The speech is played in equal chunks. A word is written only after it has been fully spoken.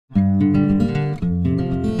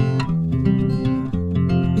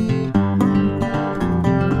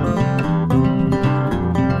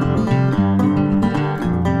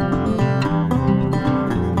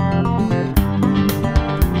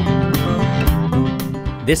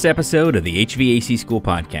This episode of the HVAC School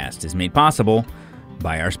Podcast is made possible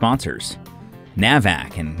by our sponsors,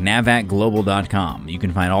 NAVAC and NAVACglobal.com. You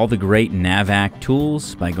can find all the great NAVAC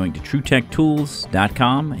tools by going to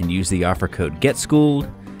TruTechTools.com and use the offer code GETSchooled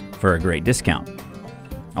for a great discount.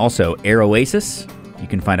 Also, AirOasis. You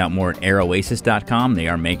can find out more at AirOasis.com. They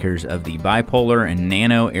are makers of the bipolar and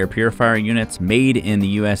nano air purifier units made in the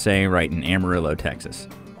USA right in Amarillo, Texas.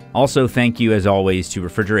 Also, thank you, as always, to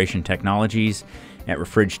Refrigeration Technologies at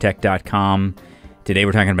refrigetech.com. Today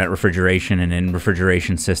we're talking about refrigeration, and in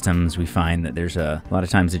refrigeration systems we find that there's a lot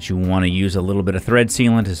of times that you want to use a little bit of thread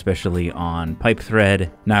sealant, especially on pipe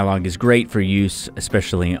thread. Nylon is great for use,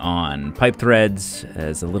 especially on pipe threads,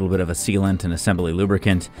 as a little bit of a sealant and assembly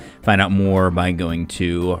lubricant. Find out more by going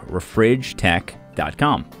to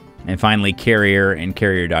refrigetech.com. And finally, Carrier and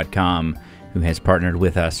Carrier.com, who has partnered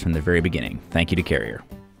with us from the very beginning. Thank you to Carrier.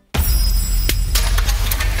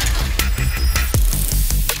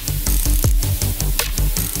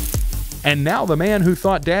 And now the man who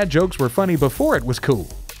thought dad jokes were funny before it was cool.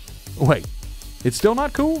 Wait, it's still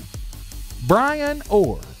not cool? Brian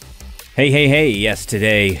Orr. Hey, yes,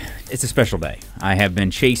 today it's a special day. I have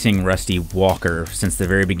been chasing Rusty Walker since the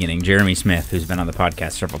very beginning. Jeremy Smith, who's been on the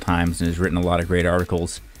podcast several times and has written a lot of great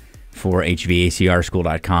articles for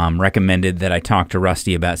HVACrschool.com, recommended that I talk to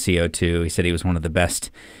Rusty about CO2. He said he was one of the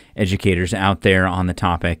best educators out there on the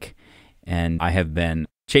topic, and I have been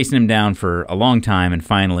chasing him down for a long time, and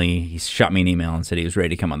finally he shot me an email and said he was ready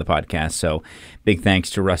to come on the podcast. So big thanks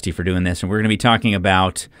to Rusty for doing this. And we're going to be talking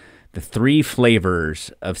about the 3 flavors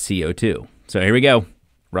of CO2. So here we go.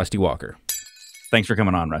 Rusty Walker. Thanks for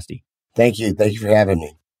coming on, Rusty. Thank you. Thank you for having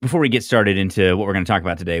me. Before we get started into what we're going to talk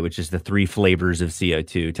about today, which is the 3 flavors of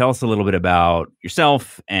CO2, tell us a little bit about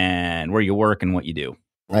yourself and where you work and what you do.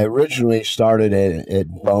 I originally started at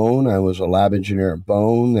Bone. I was a lab engineer at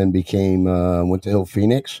Bone, then went to Hill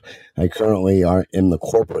Phoenix. I currently am the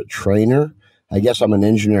corporate trainer. I guess I'm an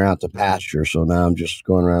engineer out to pasture, so now I'm just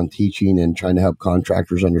going around teaching and trying to help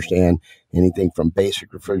contractors understand anything from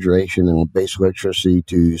basic refrigeration and basic electricity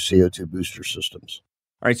to CO2 booster systems.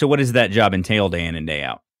 All right, so what does that job entail day in and day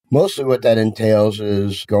out? Mostly what that entails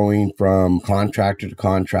is going from contractor to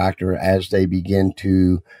contractor as they begin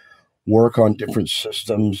to work on different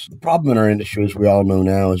systems. The problem in our industry, as we all know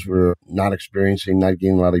now, is we're not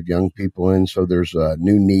getting a lot of young people in. So there's a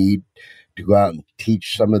new need to go out and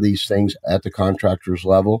teach some of these things at the contractor's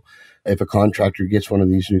level. If a contractor gets one of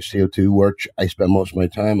these new CO2 work, I spend most of my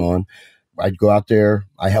time on, I'd go out there,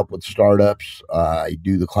 I help with startups, I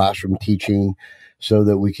do the classroom teaching so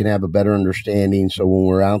that we can have a better understanding. So when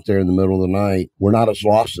we're out there in the middle of the night, we're not as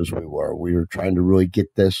lost as we were. We were trying to really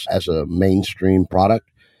get this as a mainstream product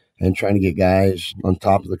and trying to get guys on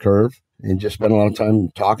top of the curve and just spend a lot of time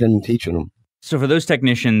talking and teaching them. So for those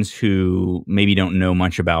technicians who maybe don't know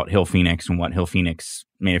much about Hill Phoenix and what Hill Phoenix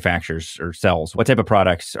manufactures or sells, what type of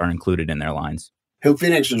products are included in their lines? Hill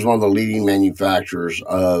Phoenix is one of the leading manufacturers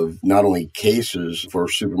of not only cases for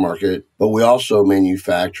supermarket, but we also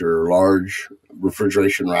manufacture large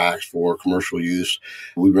refrigeration racks for commercial use.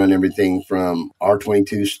 We run everything from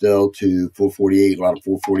R22 still to 448, a lot of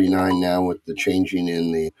 449 now with the changing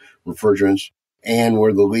in the refrigerants. And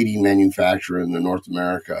we're the leading manufacturer in the North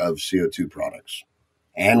America of CO2 products.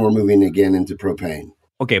 And we're moving again into propane.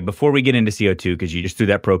 Okay, before we get into CO2, because you just threw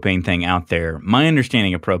that propane thing out there, my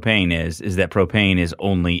understanding of propane is that propane is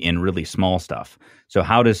only in really small stuff. So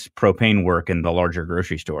how does propane work in the larger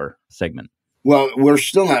grocery store segment? Well, we're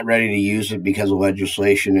still not ready to use it because of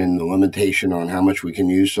legislation and the limitation on how much we can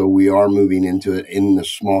use. So we are moving into it in the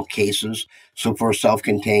small cases. So for a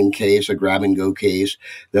self-contained case, a grab-and-go case,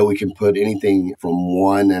 that we can put anything from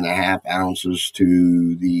 1.5 ounces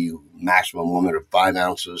to the maximum limit of 5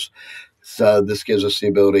 ounces. So this gives us the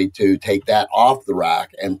ability to take that off the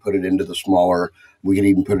rack and put it into the smaller. We can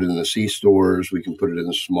even put it in the C-stores. We can put it in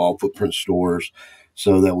the small footprint stores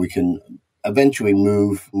so that we can eventually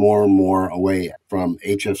move more and more away from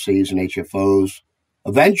HFCs and HFOs.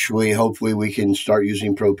 Eventually, hopefully, we can start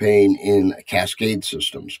using propane in cascade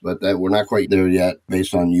systems, but that we're not quite there yet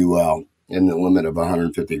based on UL and the limit of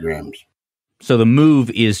 150 grams. So the move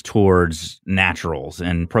is towards naturals,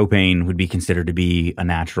 and propane would be considered to be a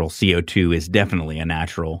natural. CO2 is definitely a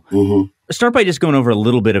natural. Mm-hmm. Start by just going over a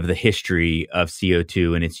little bit of the history of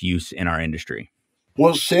CO2 and its use in our industry.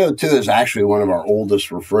 Well, CO2 is actually one of our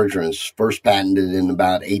oldest refrigerants, first patented in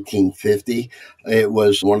about 1850. It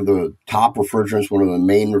was one of the top refrigerants, one of the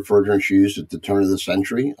main refrigerants used at the turn of the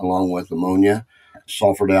century, along with ammonia,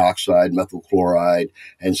 sulfur dioxide, methyl chloride,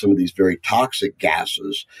 and some of these very toxic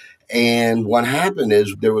gases. And what happened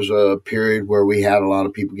is there was a period where we had a lot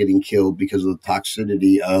of people getting killed because of the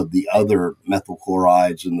toxicity of the other methyl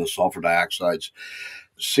chlorides and the sulfur dioxides.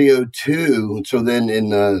 CO2, so then in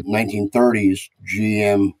the 1930s,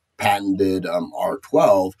 GM patented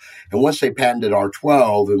R12. And once they patented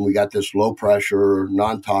R12 and we got this low pressure,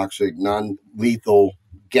 non-toxic, non-lethal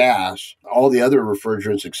gas, all the other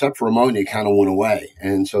refrigerants except for ammonia kind of went away.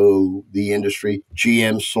 And so the industry,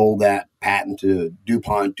 GM sold that patent to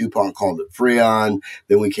DuPont. DuPont called it Freon.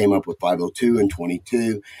 Then we came up with 502 and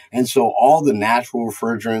 22. And so all the natural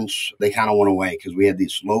refrigerants, they kind of went away because we had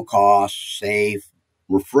these low cost, safe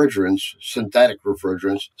refrigerants, synthetic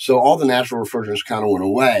refrigerants. So all the natural refrigerants kind of went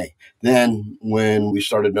away. Then when we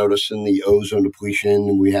started noticing the ozone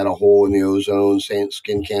depletion, we had a hole in the ozone,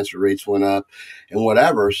 skin cancer rates went up and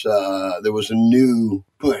whatever. So there was a new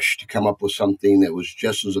push to come up with something that was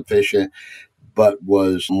just as efficient, but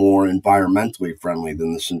was more environmentally friendly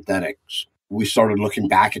than the synthetics. We started looking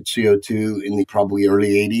back at CO2 in the probably early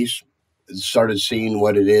 80s. Started seeing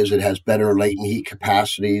what it is. It has better latent heat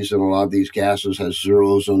capacities than a lot of these gases, has zero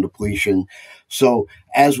ozone depletion. So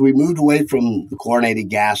as we moved away from the chlorinated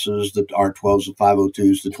gases, the R12s, the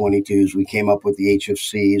 502s, the 22s, we came up with the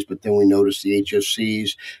HFCs, but then we noticed the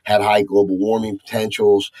HFCs had high global warming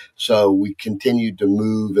potentials. So we continued to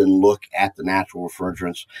move and look at the natural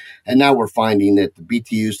refrigerants. And now we're finding that the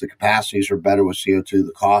BTUs, the capacities are better with CO2.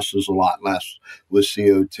 The cost is a lot less with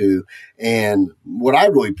CO2. And what I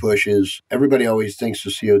really push is everybody always thinks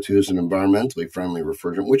the CO2 is an environmentally friendly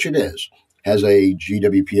refrigerant, which it is. Has a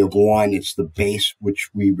GWP of 1. It's the base which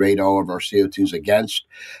we rate all of our CO2s against.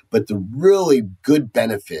 But the really good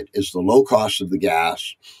benefit is the low cost of the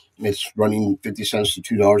gas. It's running 50 cents to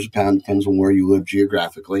 $2 a pound, depends on where you live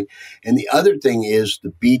geographically. And the other thing is the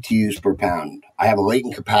BTUs per pound. I have a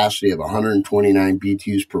latent capacity of 129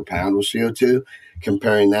 BTUs per pound with CO2,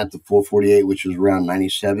 comparing that to 448, which is around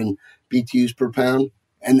 97 BTUs per pound.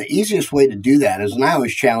 And the easiest way to do that is, and I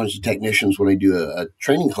always challenge the technicians when I do a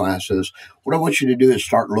training class, is what I want you to do is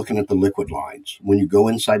start looking at the liquid lines. When you go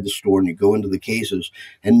inside the store and you go into the cases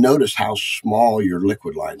and notice how small your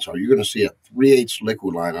liquid lines are. You're going to see a 3/8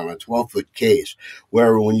 liquid line on a 12-foot case,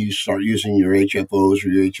 where when you start using your HFOs or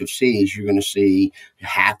your HFCs, you're going to see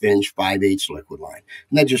half-inch, 5/8 liquid line.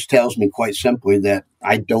 And that just tells me quite simply that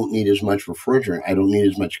I don't need as much refrigerant. I don't need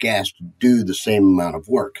as much gas to do the same amount of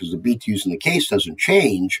work because the BTUs in the case doesn't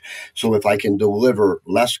change. So if I can deliver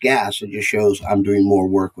less gas, it just shows I'm doing more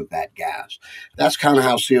work with that gas. That's kind of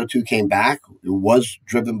how CO2 came back. It was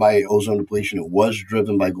driven by ozone depletion. It was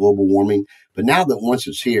driven by global warming. But now that once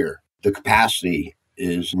it's here, the capacity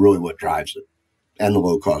is really what drives it, and the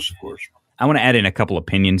low cost, of course. I want to add in a couple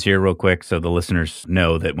opinions here real quick so the listeners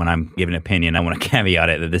know that when I'm giving an opinion, I want to caveat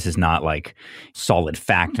it that this is not like solid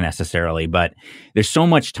fact necessarily, but there's so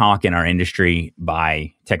much talk in our industry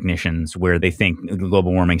by technicians where they think the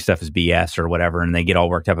global warming stuff is BS or whatever, and they get all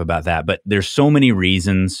worked up about that. But there's so many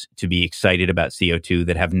reasons to be excited about CO2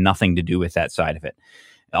 that have nothing to do with that side of it.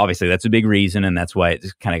 Obviously, that's a big reason, and that's why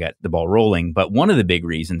it's kind of got the ball rolling. But one of the big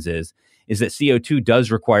reasons is that CO2 does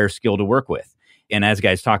require skill to work with. And as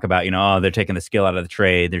guys talk about, they're taking the skill out of the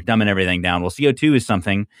trade, they're dumbing everything down. Well, CO2 is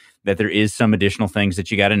something that there is some additional things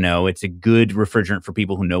that you got to know. It's a good refrigerant for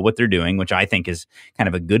people who know what they're doing, which I think is kind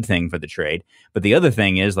of a good thing for the trade. But the other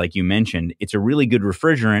thing is, like you mentioned, it's a really good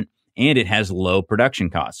refrigerant and it has low production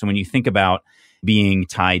costs. So when you think about being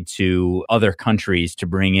tied to other countries to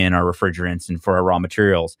bring in our refrigerants and for our raw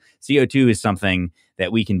materials, CO2 is something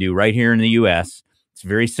that we can do right here in the US. It's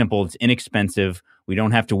very simple. It's inexpensive. We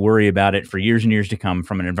don't have to worry about it for years and years to come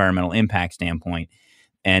from an environmental impact standpoint.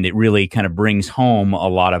 And it really kind of brings home a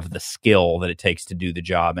lot of the skill that it takes to do the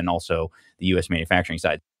job and also the U.S. manufacturing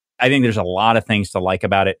side. I think there's a lot of things to like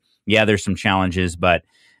about it. Yeah, there's some challenges, but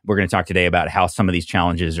we're going to talk today about how some of these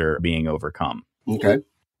challenges are being overcome. Okay. Do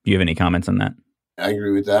you have any comments on that? I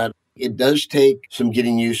agree with that. It does take some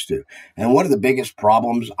getting used to. And one of the biggest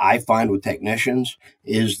problems I find with technicians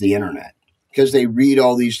is the internet. Because they read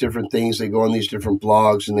all these different things, they go on these different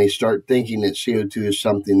blogs, and they start thinking that CO2 is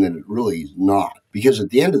something that it really is not. Because at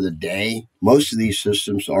the end of the day, most of these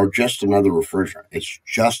systems are just another refrigerant. It's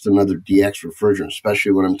just another DX refrigerant,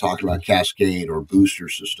 especially when I'm talking about cascade or booster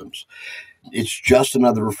systems. It's just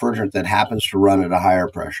another refrigerant that happens to run at a higher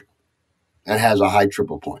pressure and has a high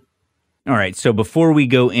triple point. All right, so before we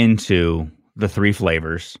go into the three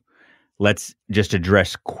flavors, let's just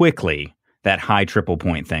address quickly that high triple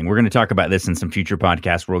point thing. We're going to talk about this in some future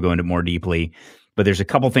podcasts where we'll go into more deeply, but there's a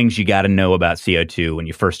couple things you got to know about CO2 when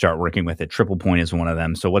you first start working with it. Triple point is one of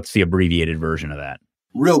them. So what's the abbreviated version of that?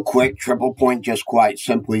 Real quick, triple point just quite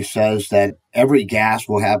simply says that every gas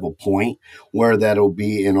will have a point where that'll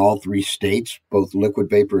be in all three states, both liquid,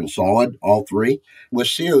 vapor, and solid, all three. With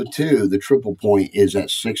CO2, the triple point is at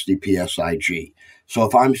 60 psig. So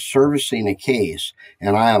if I'm servicing a case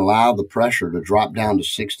and I allow the pressure to drop down to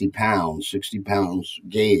 60 pounds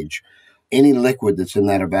gauge, any liquid that's in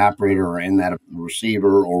that evaporator or in that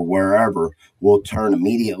receiver or wherever will turn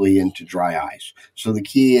immediately into dry ice. So the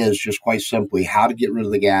key is just quite simply how to get rid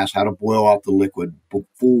of the gas, how to boil off the liquid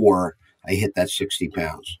before I hit that 60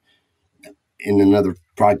 pounds. In another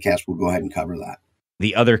podcast, we'll go ahead and cover that.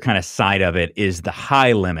 The other kind of side of it is the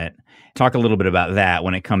high limit. Talk a little bit about that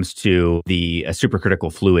when it comes to the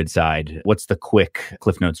supercritical fluid side. What's the quick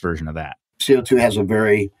Cliff Notes version of that? CO2 has a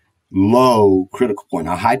very low critical point,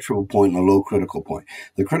 a high triple point and a low critical point.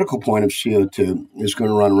 The critical point of CO2 is going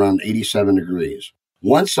to run around 87 degrees.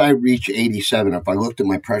 Once I reach 87, if I looked at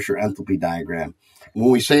my pressure enthalpy diagram, when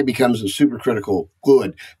we say it becomes a supercritical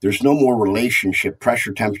fluid, there's no more relationship,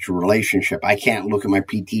 pressure-temperature relationship. I can't look at my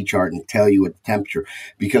PT chart and tell you what the temperature,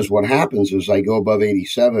 because what happens is I go above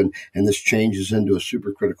 87 and this changes into a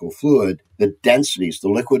supercritical fluid. The densities, the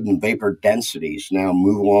liquid and vapor densities now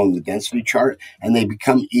move along the density chart and they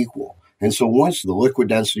become equal. And so once the liquid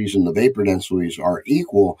densities and the vapor densities are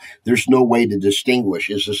equal, there's no way to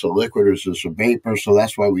distinguish, is this a liquid or is this a vapor? So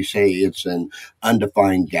that's why we say it's an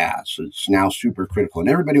undefined gas. It's now supercritical. And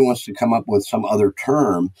everybody wants to come up with some other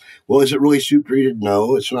term. Well, is it really superheated?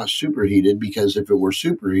 No, it's not superheated, because if it were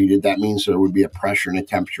superheated, that means there would be a pressure and a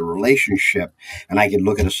temperature relationship. And I could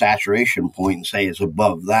look at a saturation point and say it's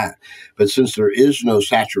above that. But since there is no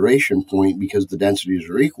saturation point because the densities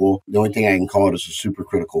are equal, the only thing I can call it is a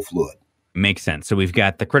supercritical fluid. Makes sense. So we've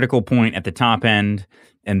got the critical point at the top end,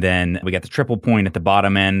 and then we got the triple point at the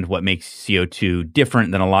bottom end. What makes CO2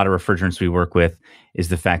 different than a lot of refrigerants we work with is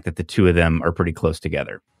the fact that the two of them are pretty close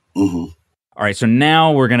together. Mm-hmm. All right, so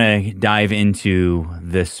now we're going to dive into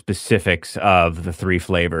the specifics of the three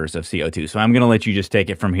flavors of CO2. So I'm going to let you just take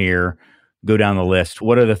it from here, go down the list.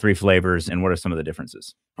 What are the three flavors and what are some of the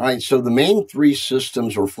differences? All right, so the main three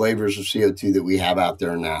systems or flavors of CO2 that we have out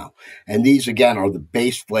there now, and these, again, are the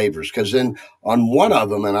base flavors, because then on one of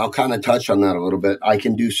them, and I'll kind of touch on that a little bit, I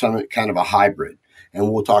can do some kind of a hybrid, and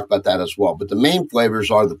we'll talk about that as well. But the main flavors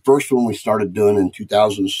are, the first one we started doing in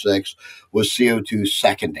 2006 was CO2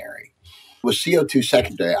 secondary. With CO2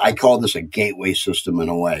 secondary, I call this a gateway system in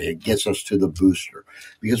a way. It gets us to the booster,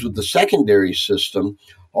 because with the secondary system,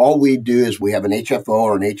 all we do is we have an HFO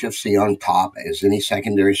or an HFC on top, as any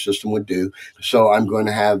secondary system would do. So I'm going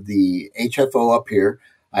to have the HFO up here.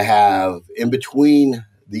 I have in between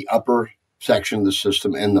the upper section of the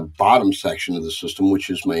system and the bottom section of the system, which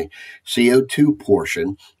is my CO2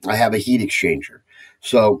 portion, I have a heat exchanger.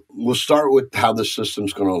 So we'll start with how the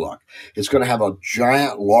system's going to look. It's going to have a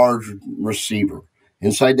giant, large receiver.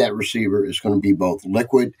 Inside that receiver is going to be both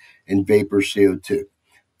liquid and vapor CO2.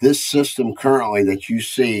 This system currently that you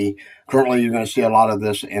see, you're going to see a lot of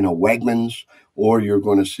this in a Wegmans, or you're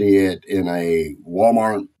going to see it in a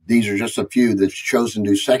Walmart. These are just a few that's chosen to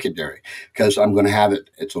do secondary, because I'm going to have it.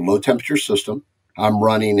 It's a low temperature system. I'm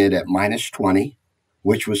running it at minus 20,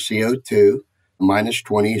 which was CO2. Minus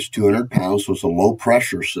 20 is 200 pounds, so it's a low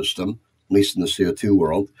pressure system, at least in the CO2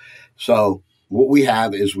 world. So what we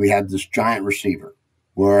have is we have this giant receiver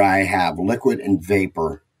where I have liquid and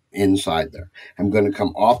vapor inside there. I'm going to come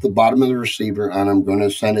off the bottom of the receiver and I'm going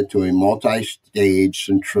to send it to a multi-stage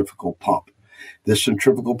centrifugal pump. This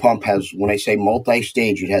centrifugal pump has, when I say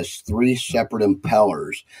multi-stage, it has three separate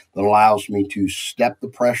impellers that allows me to step the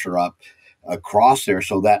pressure up across there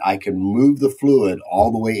so that I can move the fluid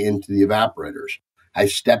all the way into the evaporators. I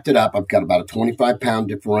stepped it up. I've got about a 25-pound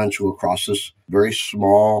differential across this very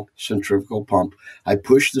small centrifugal pump. I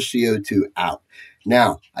push the CO2 out.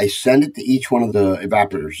 Now, I send it to each one of the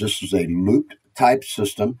evaporators. This is a looped type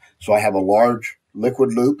system. So I have a large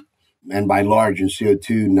liquid loop, and by large in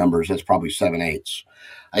CO2 numbers, that's probably 7/8.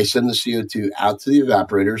 I send the CO2 out to the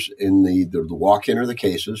evaporators in the walk-in or the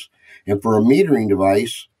cases. And for a metering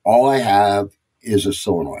device, all I have is a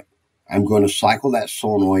solenoid. I'm going to cycle that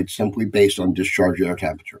solenoid simply based on discharge air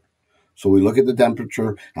temperature. So we look at the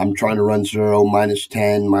temperature. I'm trying to run 0, minus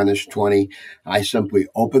 10, minus 20. I simply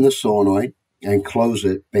open the solenoid and close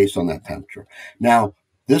it based on that temperature. Now,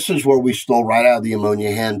 this is where we stole right out of the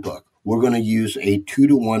ammonia handbook. We're going to use a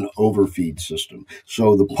 2-to-1 overfeed system.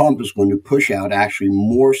 So the pump is going to push out actually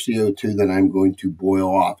more CO2 than I'm going to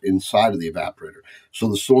boil off inside of the evaporator. So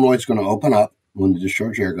the solenoid's going to open up when the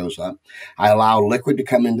discharge air goes up. I allow liquid to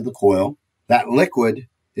come into the coil. That liquid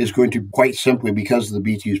is going to quite simply, because of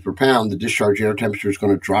the BTUs per pound, the discharge air temperature is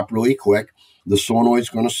going to drop really quick. The solenoid is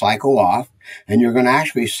going to cycle off, and you're going to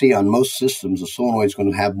actually see on most systems, the solenoid is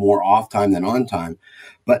going to have more off time than on time.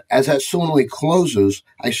 But as that solenoid closes,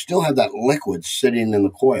 I still have that liquid sitting in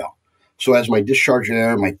the coil. So as my discharge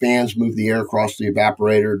air, my fans move the air across the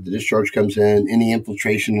evaporator, the discharge comes in, any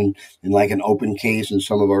infiltration in like an open case in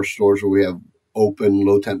some of our stores where we have open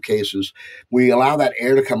low temp cases, we allow that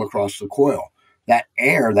air to come across the coil. That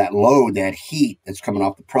air, that load, that heat that's coming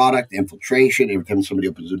off the product, infiltration, every time somebody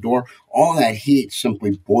opens the door, all that heat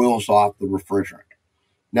simply boils off the refrigerant.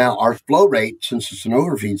 Now, our flow rate, since it's an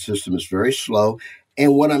overfeed system, is very slow.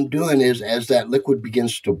 And what I'm doing is as that liquid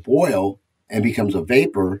begins to boil and becomes a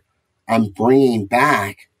vapor, I'm bringing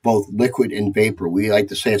back both liquid and vapor. We like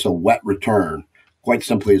to say it's a wet return. Quite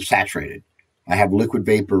simply, it's saturated. I have liquid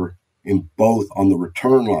vapor in both on the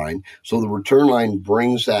return line. So the return line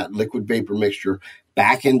brings that liquid vapor mixture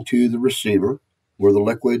back into the receiver where the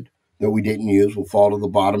liquid that we didn't use will fall to the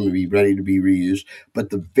bottom and be ready to be reused. But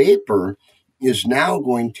the vapor is now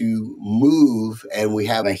going to move, and we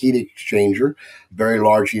have a heat exchanger, very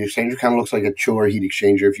large heat exchanger, kind of looks like a chiller heat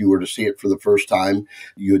exchanger. If you were to see it for the first time,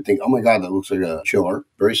 you would think, oh my God, that looks like a chiller,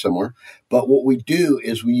 very similar. But what we do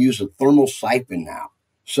is we use a thermal siphon now.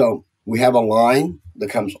 So we have a line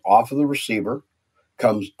that comes off of the receiver,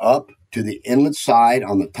 comes up to the inlet side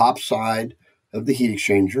on the top side of the heat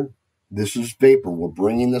exchanger. This is vapor. We're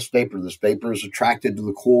bringing this vapor. This vapor is attracted to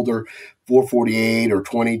the colder 448 or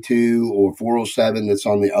 22 or 407 that's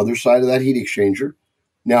on the other side of that heat exchanger.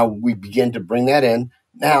 Now we begin to bring that in.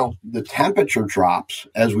 Now the temperature drops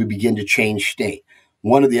as we begin to change state.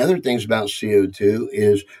 One of the other things about CO2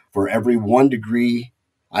 is for every 1 degree,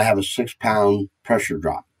 I have a 6-pound pressure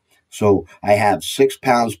drop. So I have 6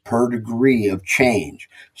 pounds per degree of change.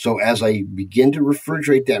 So as I begin to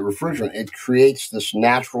refrigerate that refrigerant, it creates this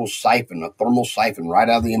natural siphon, a thermal siphon right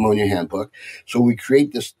out of the ammonia handbook. So we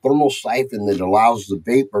create this thermal siphon that allows the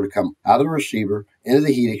vapor to come out of the receiver into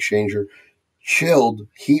the heat exchanger, chilled,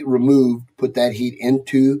 heat removed, put that heat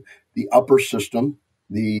into the upper system,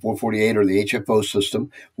 the 448 or the HFO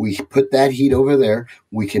system. We put that heat over there.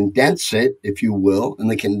 We condense it, if you will,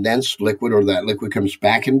 and the condensed liquid or that liquid comes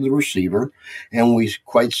back into the receiver. And we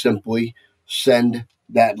quite simply send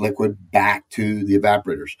that liquid back to the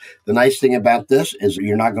evaporators. The nice thing about this is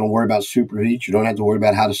you're not going to worry about superheat. You don't have to worry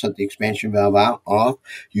about how to set the expansion valve off.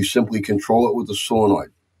 You simply control it with the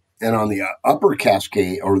solenoid. And on the upper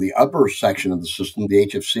cascade or the upper section of the system, the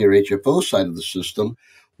HFC or HFO side of the system,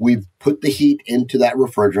 we've put the heat into that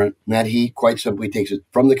refrigerant, and that heat quite simply takes it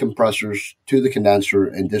from the compressors to the condenser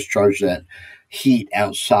and discharges that heat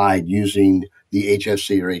outside using the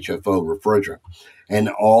HFC or HFO refrigerant. And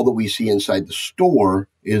all that we see inside the store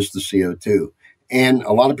is the CO2. And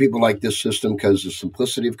a lot of people like this system because of the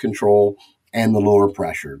simplicity of control and the lower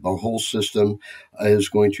pressure. The whole system is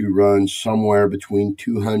going to run somewhere between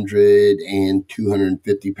 200 and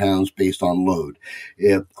 250 pounds based on load.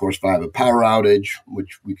 Of course, if I have a power outage,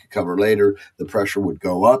 which we could cover later, the pressure would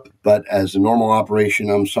go up. But as a normal operation,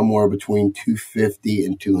 I'm somewhere between 250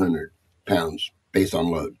 and 200 pounds based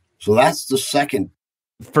on load. So that's the second.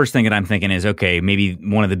 First thing that I'm thinking is, okay, maybe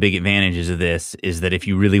one of the big advantages of this is that if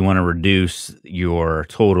you really want to reduce your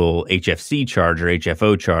total HFC charge or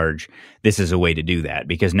HFO charge, this is a way to do that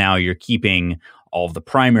because now you're keeping all of the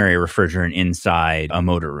primary refrigerant inside a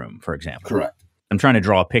motor room, for example. Correct. I'm trying to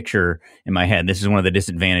draw a picture in my head. This is one of the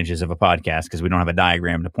disadvantages of a podcast because we don't have a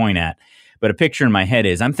diagram to point at. But a picture in my head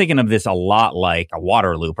is I'm thinking of this a lot like a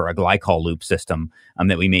water loop or a glycol loop system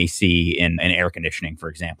that we may see in air conditioning, for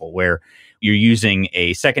example, where you're using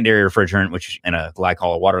a secondary refrigerant, which in a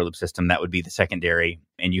glycol or water loop system, that would be the secondary.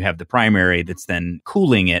 And you have the primary that's then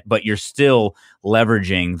cooling it, but you're still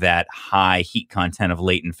leveraging that high heat content of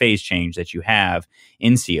latent phase change that you have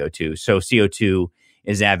in CO2. So CO2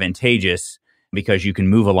 is advantageous because you can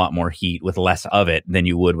move a lot more heat with less of it than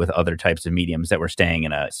you would with other types of mediums that were staying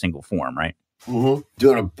in a single form, right? Mm-hmm.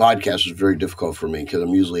 Doing a podcast is very difficult for me because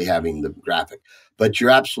I'm usually having the graphic. But you're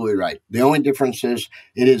absolutely right. The only difference is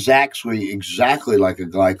it is actually exactly like a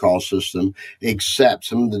glycol system, except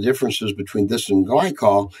some of the differences between this and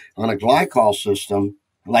glycol. On a glycol system,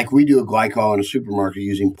 like we do a glycol in a supermarket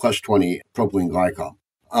using plus 20 propylene glycol.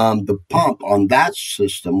 The pump on that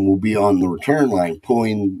system will be on the return line,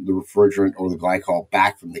 pulling the refrigerant or the glycol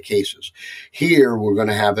back from the cases. Here, we're going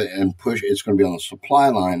to have it and push. It's going to be on the supply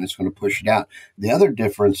line. It's going to push it out. The other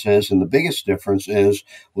difference is, and the biggest difference is,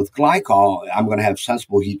 with glycol, I'm going to have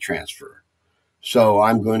sensible heat transfer. So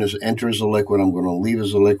I'm going to enter as a liquid. I'm going to leave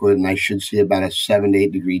as a liquid, and I should see about a 7 to 8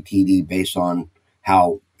 degree TD based on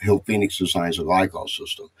how Hill Phoenix designs a glycol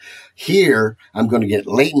system. Here, I'm going to get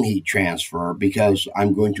latent heat transfer because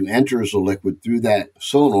I'm going to enter as a liquid through that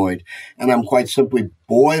solenoid, and I'm quite simply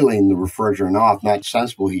boiling the refrigerant off, not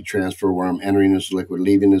sensible heat transfer where I'm entering as a liquid,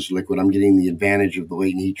 leaving as a liquid. I'm getting the advantage of the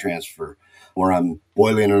latent heat transfer where I'm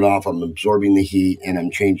boiling it off, I'm absorbing the heat, and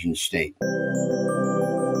I'm changing state. All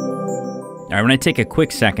right, I'm going to take a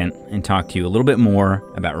quick second and talk to you a little bit more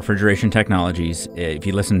about refrigeration technologies. If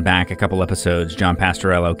you listen back a couple episodes, John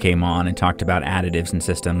Pastorello came on and talked about additives and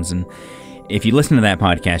systems. And if you listen to that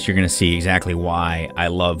podcast, you're going to see exactly why I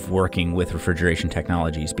love working with refrigeration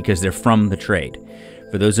technologies, because they're from the trade.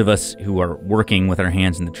 For those of us who are working with our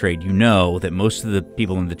hands in the trade, you know that most of the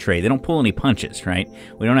people in the trade, they don't pull any punches, right?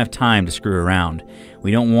 We don't have time to screw around.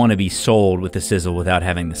 We don't want to be sold with the sizzle without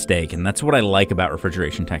having the steak. And that's what I like about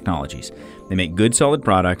refrigeration technologies. They make good, solid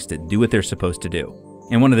products that do what they're supposed to do.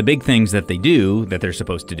 And one of the big things that they do, that they're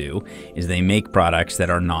supposed to do, is they make products that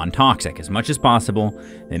are non-toxic as much as possible.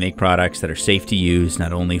 They make products that are safe to use,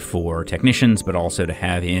 not only for technicians, but also to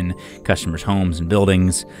have in customers' homes and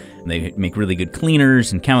buildings. They make really good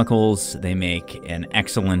cleaners and chemicals. They make an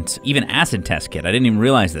excellent, even acid test kit. I didn't even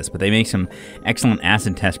realize this, but they make some excellent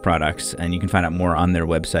acid test products, and you can find out more on their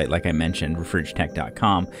website, like I mentioned,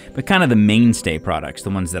 refrigetech.com. But kind of the mainstay products,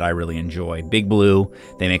 the ones that I really enjoy. Big Blue,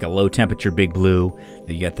 they make a low-temperature Big Blue.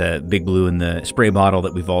 You get the Big Blue in the spray bottle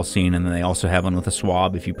that we've all seen, and then they also have one with a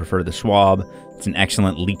swab if you prefer the swab. It's an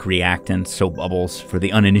excellent leak reactant, soap bubbles. For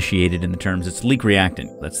the uninitiated in the terms, it's leak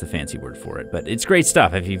reactant. That's the fancy word for it. But it's great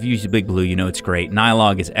stuff. If you've used Big Blue, you know it's great.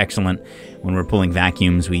 Nylog is excellent. When we're pulling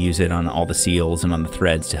vacuums, we use it on all the seals and on the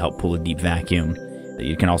threads to help pull a deep vacuum.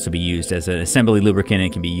 It can also be used as an assembly lubricant.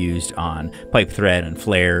 It can be used on pipe thread and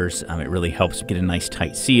flares. It really helps get a nice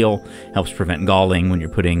tight seal, helps prevent galling when you're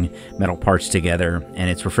putting metal parts together, and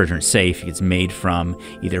it's refrigerant safe. It's made from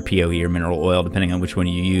either POE or mineral oil, depending on which one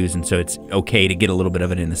you use, and so it's okay to get a little bit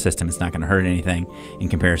of it in the system. It's not going to hurt anything in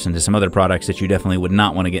comparison to some other products that you definitely would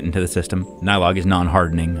not want to get into the system. Nylog is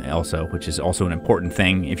non-hardening also, which is also an important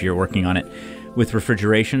thing if you're working on it with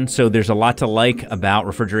refrigeration. So there's a lot to like about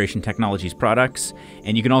Refrigeration Technologies products,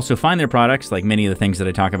 and you can also find their products, like many of the things that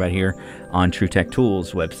I talk about here, on True Tech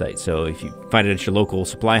Tools website. So if you find it at your local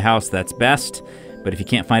supply house, that's best. But if you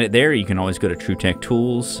can't find it there, you can always go to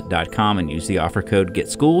truetechtools.com and use the offer code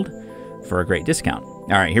GETSCHOOLED for a great discount. All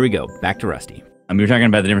right, here we go. Back to Rusty. We were talking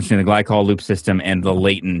about the difference between the glycol loop system and the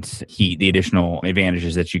latent heat, the additional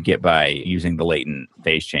advantages that you get by using the latent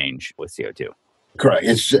phase change with CO2. Correct.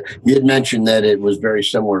 You had mentioned that it was very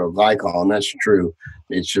similar to glycol, and that's true.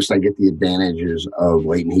 It's just I get the advantages of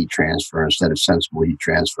latent heat transfer instead of sensible heat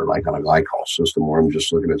transfer, like on a glycol system, where I'm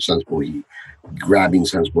just looking at sensible heat, grabbing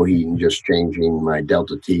sensible heat and just changing my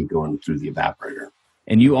delta T going through the evaporator.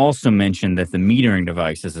 And you also mentioned that the metering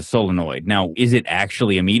device is a solenoid. Now, is it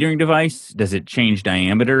actually a metering device? Does it change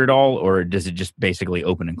diameter at all, or does it just basically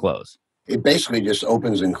open and close? It basically just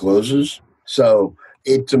opens and closes. So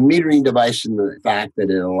it's a metering device in the fact that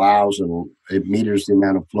it allows and it meters the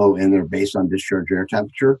amount of flow in there based on discharge air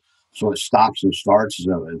temperature. So it stops and starts.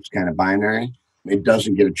 So it's kind of binary. It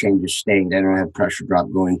doesn't get a change of state. I don't have pressure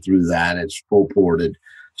drop going through that. It's full ported.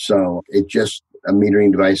 So it's just a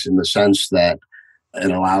metering device in the sense that it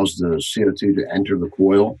allows the CO2 to enter the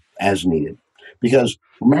coil as needed. Because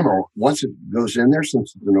remember, once it goes in there,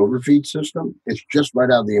 since it's an overfeed system, it's just right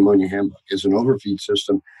out of the ammonia handbook. It's an overfeed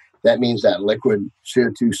system. That means that liquid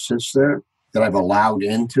CO2 sits there that I've allowed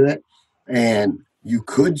into it. And you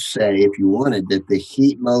could say, if you wanted, that the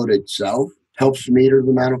heat mode itself helps meter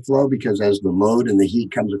the amount of flow, because as the load and the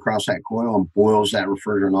heat comes across that coil and boils that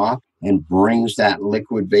refrigerant off and brings that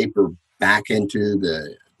liquid vapor back into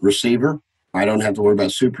the receiver, I don't have to worry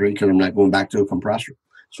about superheat because I'm not going back to a compressor.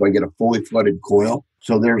 So I get a fully flooded coil.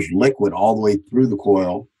 So there's liquid all the way through the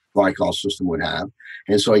coil, glycol system would have.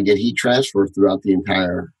 And so I get heat transfer throughout the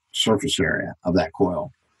entire surface area of that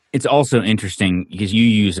coil. It's also interesting because you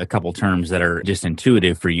use a couple terms that are just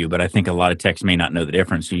intuitive for you, but I think a lot of techs may not know the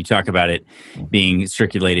difference. So you talk about it being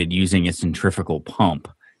circulated using a centrifugal pump.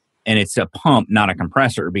 And it's a pump, not a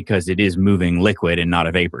compressor, because it is moving liquid and not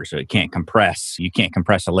a vapor. So it can't compress. You can't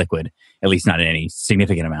compress a liquid, at least not in any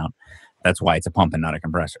significant amount. That's why it's a pump and not a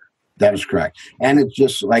compressor. That is correct. And it's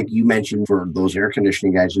just like you mentioned for those air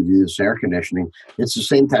conditioning guys who do this air conditioning, it's the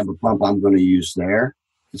same type of pump I'm going to use there.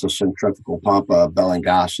 It's a centrifugal pump, a Bell &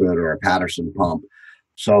 Gossett or a Patterson pump.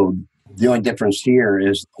 So the only difference here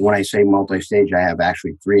is when I say multi-stage, I have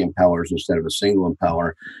actually 3 impellers instead of a single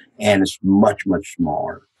impeller, and it's much, much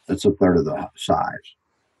smaller. It's a third of the size.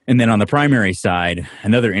 And then on the primary side,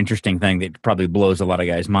 another interesting thing that probably blows a lot of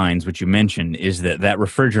guys' minds, which you mentioned, is that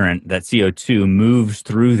refrigerant, that CO2, moves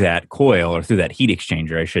through that coil or through that heat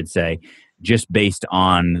exchanger, I should say, just based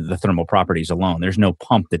on the thermal properties alone. There's no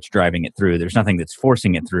pump that's driving it through. There's nothing that's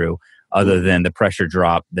forcing it through other than the pressure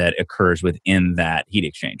drop that occurs within that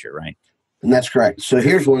heat exchanger, right? And that's correct. So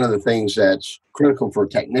here's one of the things that's critical for a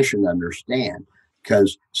technician to understand,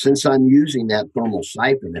 because since I'm using that thermal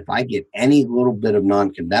siphon, if I get any little bit of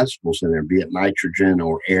non-condensables in there, be it nitrogen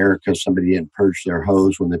or air because somebody didn't purge their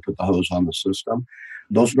hose when they put the hose on the system,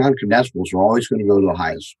 those non-condensables are always going to go to the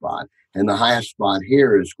highest spot. And the highest spot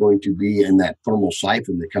here is going to be in that thermal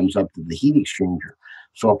siphon that comes up to the heat exchanger.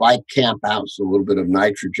 So if I camp out a little bit of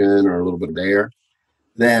nitrogen or a little bit of air,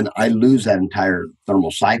 then I lose that entire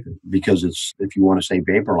thermal siphon, because it's, if you want to say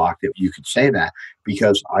vapor locked, you could say that,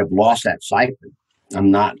 because I've lost that siphon.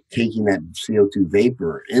 I'm not taking that CO2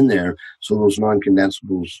 vapor in there, so those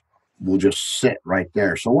non-condensables will just sit right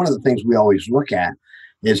there. So one of the things we always look at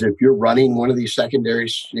is, if you're running one of these secondary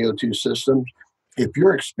CO2 systems, if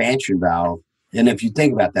your expansion valve, and if you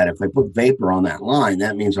think about that, if I put vapor on that line,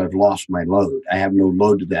 that means I've lost my load. I have no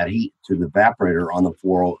load to that heat, to the evaporator on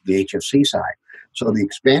the HFC side. So the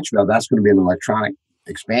expansion valve, that's going to be an electronic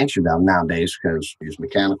expansion valve nowadays, because it's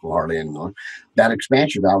mechanical hardly anymore. That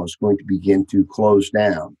expansion valve is going to begin to close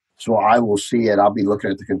down. So I will see it. I'll be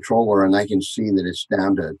looking at the controller and I can see that it's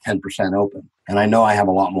down to 10% open. And I know I have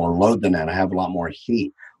a lot more load than that. I have a lot more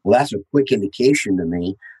heat. Well, that's a quick indication to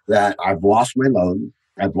me that I've lost my load.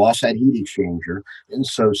 I've lost that heat exchanger. And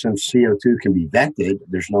so since CO2 can be vented,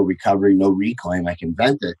 there's no recovery, no reclaim, I can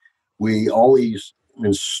vent it. We always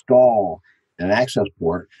install an access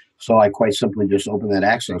port. So I quite simply just open that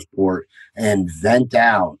access port and vent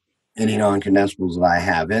out any non-condensables that I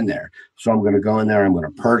have in there. So I'm going to go in there, I'm going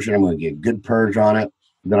to purge it, I'm going to get a good purge on it.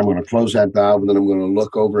 Then I'm going to close that valve, and then I'm going to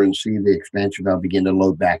look over and see the expansion valve begin to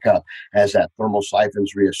load back up as that thermal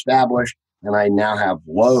siphon's reestablished, and I now have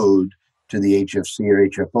load to the HFC or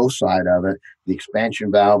HFO side of it. The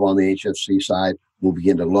expansion valve on the HFC side will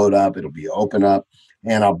begin to load up. It'll be open up,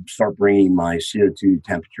 and I'll start bringing my CO2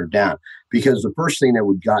 temperature down. Because the first thing that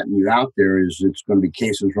would gotten you out there is it's going to be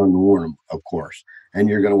cases run warm, of course. And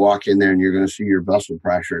you're going to walk in there and you're going to see your vessel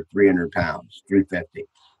pressure at 300 pounds, 350.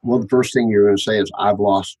 Well, the first thing you're going to say is, I've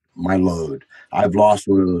lost my load. I've lost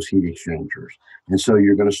one of those heat exchangers. And so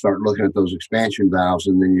you're going to start looking at those expansion valves,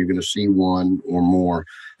 and then you're going to see one or more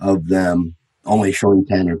of them only showing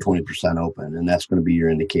 10 or 20% open. And that's going to be your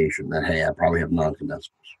indication that, hey, I probably have non-condensables.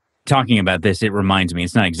 Talking about this, it reminds me,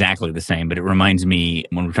 it's not exactly the same, but it reminds me,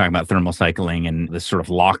 when we're talking about thermal cycling and the sort of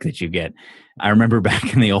lock that you get. I remember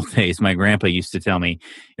back in the old days, my grandpa used to tell me,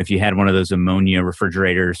 if you had one of those ammonia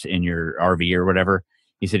refrigerators in your RV or whatever,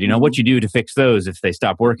 he said, what you do to fix those if they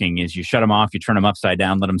stop working is you shut them off, you turn them upside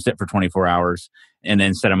down, let them sit for 24 hours, and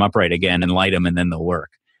then set them upright again and light them, and then they'll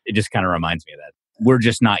work. It just kind of reminds me of that. We're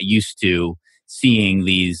just not used to seeing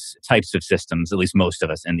these types of systems, at least most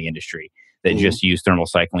of us in the industry, that just use thermal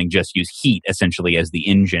cycling, just use heat essentially as the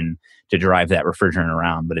engine to drive that refrigerant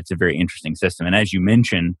around. But it's a very interesting system. And as you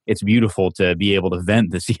mentioned, it's beautiful to be able to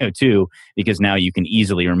vent the CO2, because now you can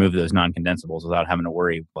easily remove those non-condensables without having to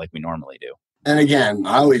worry like we normally do. And again,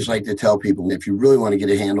 I always like to tell people, if you really want to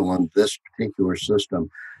get a handle on this particular system,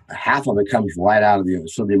 half of it comes right out of the,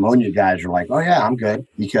 so the ammonia guys are like, oh yeah, I'm good,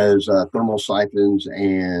 because thermal siphons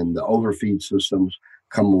and the overfeed systems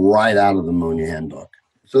come right out of the ammonia handbook.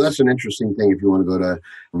 So that's an interesting thing. If you want to go to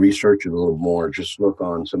research it a little more, just look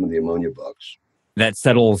on some of the ammonia books. That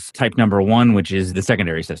settles type number 1, which is the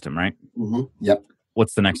secondary system, right? Mm-hmm. Yep.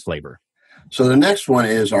 What's the next flavor? So the next one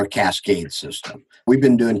is our cascade system. We've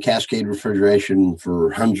been doing cascade refrigeration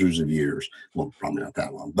for hundreds of years. Well, probably not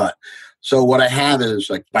that long. But so what I have is,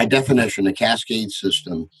 like, by definition, a cascade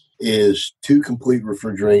system is 2 complete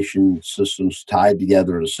refrigeration systems tied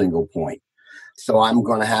together at a single point. So I'm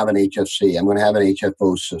going to have an HFC. I'm going to have an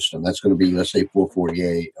HFO system. That's going to be, let's say,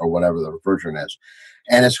 448 or whatever the refrigerant is.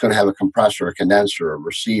 And it's going to have a compressor, a condenser, a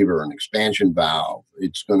receiver, an expansion valve.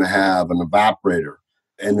 It's going to have an evaporator,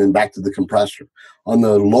 and then back to the compressor. On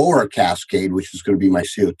the lower cascade, which is going to be my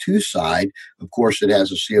CO2 side, of course, it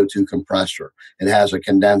has a CO2 compressor. It has a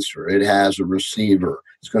condenser. It has a receiver.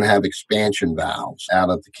 It's going to have expansion valves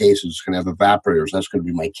out of the cases. It's going to have evaporators. That's going to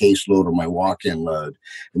be my case load or my walk-in load.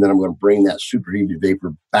 And then I'm going to bring that superheated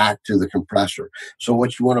vapor back to the compressor. So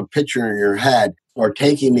what you want to picture in your head are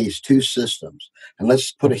taking these 2 systems, and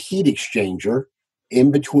let's put a heat exchanger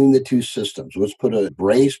in between the 2 systems. Let's put a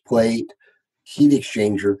brazed plate heat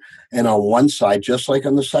exchanger, and on one side, just like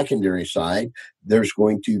on the secondary side, there's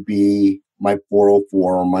going to be my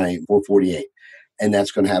 404 or my 448, and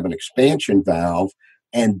that's going to have an expansion valve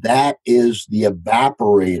And that is the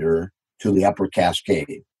evaporator to the upper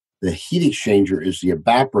cascade. The heat exchanger is the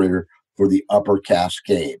evaporator for the upper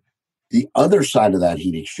cascade. The other side of that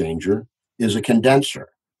heat exchanger is a condenser.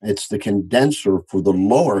 It's the condenser for the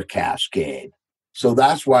lower cascade. So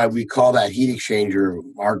that's why we call that heat exchanger,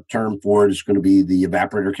 our term for it is going to be the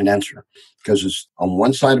evaporator condenser, because it's on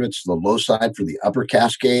one side of it's the low side for the upper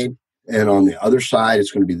cascade, and on the other side,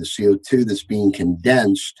 it's going to be the CO2 that's being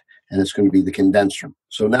condensed, and it's going to be the condenser.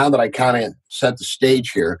 So now that I kind of set the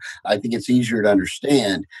stage here, I think it's easier to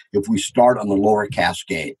understand if we start on the lower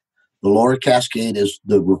cascade. The lower cascade is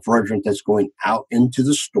the refrigerant that's going out into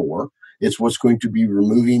the store. It's what's going to be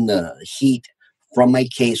removing the heat from my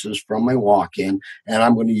cases, from my walk-in, and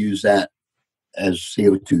I'm going to use that as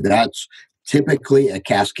CO2. That's typically a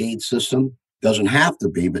cascade system. Doesn't have to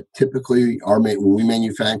be, but typically when we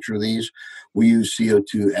manufacture these, we use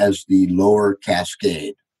CO2 as the lower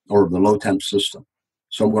cascade or the low temp system.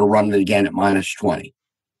 So I'm going to run it again at minus 20.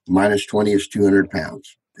 Minus 20 is 200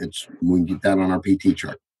 pounds. We can get that on our PT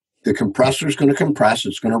chart. The compressor is going to compress.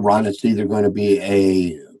 It's going to run. It's either going to be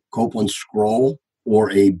a Copeland scroll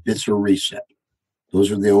or a Bitzer reset.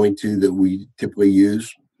 Those are the only two that we typically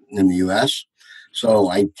use in the U.S. So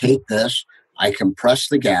I take this, I compress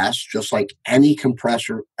the gas just like any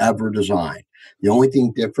compressor ever designed. The only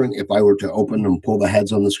thing different, if I were to open and pull the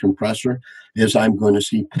heads on this compressor, is I'm going to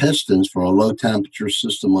see pistons for a low temperature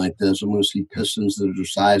system like this. I'm going to see pistons that are the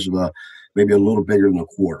size of maybe a little bigger than a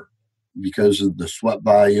quarter. Because of the sweat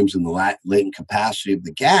volumes and the latent capacity of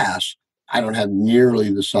the gas, I don't have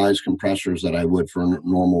nearly the size compressors that I would for a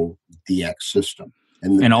normal DX system.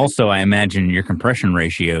 And also, I imagine your compression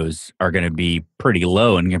ratios are going to be pretty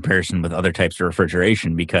low in comparison with other types of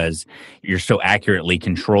refrigeration because you're so accurately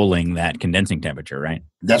controlling that condensing temperature, right?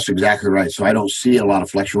 That's exactly right. So I don't see a lot of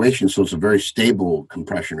fluctuation. So it's a very stable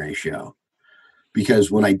compression ratio. Because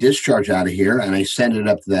when I discharge out of here and I send it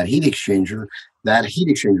up to that heat exchanger,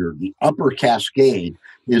 the upper cascade,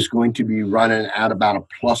 is going to be running at about a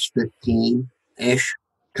plus 15-ish.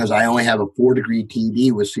 Because I only have a 4-degree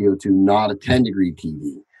TD with CO2, not a 10-degree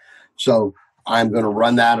TD. So I'm going to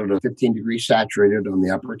run that at a 15-degree saturated on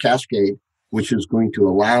the upper cascade, which is going to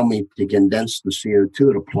allow me to condense the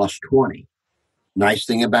CO2 at a plus 20. Nice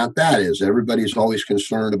thing about that is everybody's always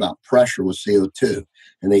concerned about pressure with CO2.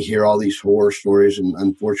 And they hear all these horror stories, and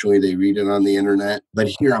unfortunately they read it on the internet. But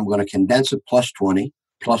here I'm going to condense it plus 20.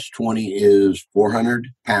 Plus 20 is 400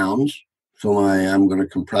 pounds. So I'm going to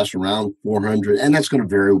compress around 400, and that's going to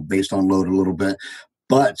vary based on load a little bit.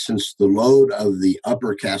 But since the load of the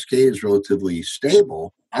upper cascade is relatively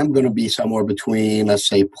stable, I'm going to be somewhere between, let's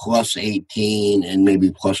say, plus 18 and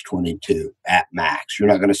maybe plus 22 at max. You're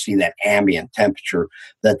not going to see that ambient temperature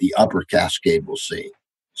that the upper cascade will see.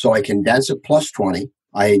 So I condense it plus 20.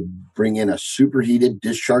 I bring in a superheated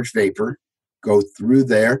discharge vapor, go through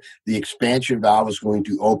there. The expansion valve is going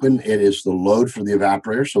to open. It is the load for the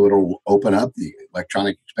evaporator, so it'll open up. The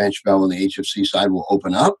electronic expansion valve on the HFC side will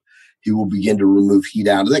open up. He will begin to remove heat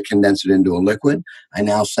out of it, condense it into a liquid. I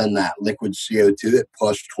now send that liquid CO2 at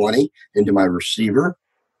plus 20 into my receiver,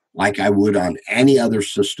 like I would on any other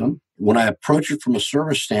system. When I approach it from a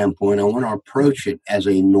service standpoint, I want to approach it as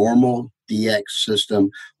a normal DX system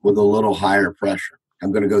with a little higher pressure.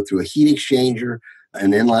 I'm going to go through a heat exchanger,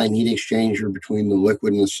 an inline heat exchanger between the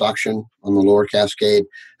liquid and the suction on the lower cascade.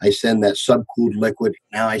 I send that subcooled liquid.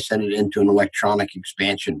 Now I send it into an electronic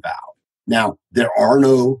expansion valve. Now, there are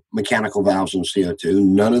no mechanical valves in CO2.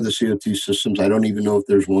 None of the CO2 systems, I don't even know if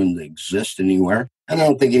there's one that exists anywhere. And I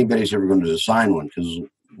don't think anybody's ever going to design one because,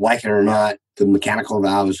 like it or not, the mechanical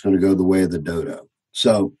valve is going to go the way of the dodo.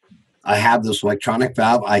 So I have this electronic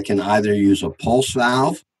valve. I can either use a pulse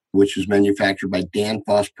valve, which is manufactured by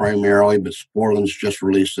Danfoss primarily, but Sporland's just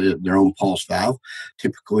released their own pulse valve.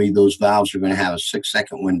 Typically, those valves are going to have a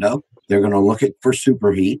 6-second window. They're going to look for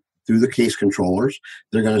superheat through the case controllers.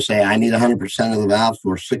 They're going to say, I need 100% of the valve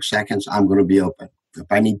for 6 seconds. I'm going to be open. If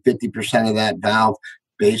I need 50% of that valve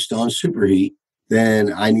based on superheat,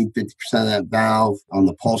 then I need 50% of that valve on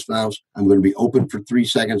the pulse valves. I'm going to be open for 3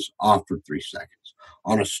 seconds, off for 3 seconds.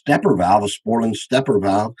 On a stepper valve, a Sporland stepper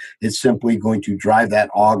valve, it's simply going to drive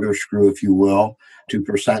that auger screw, if you will,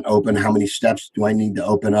 2% open. How many steps do I need to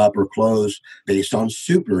open up or close based on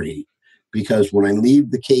superheat? Because when I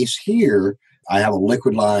leave the case here, I have a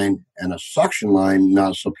liquid line and a suction line,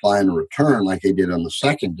 not a supply and a return like I did on the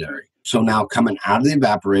secondary. So now coming out of the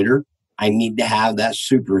evaporator, I need to have that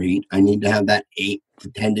superheat. I need to have that 8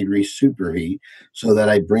 to 10 degree superheat so that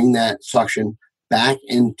I bring that suction back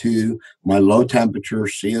into my low temperature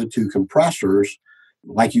CO2 compressors.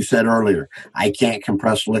 Like you said earlier, I can't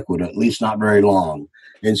compress liquid, at least not very long.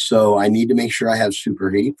 And so I need to make sure I have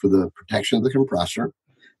superheat for the protection of the compressor.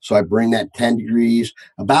 So I bring that 10 degrees,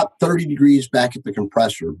 about 30 degrees back at the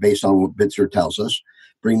compressor based on what Bitzer tells us.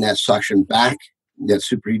 Bring that suction back, that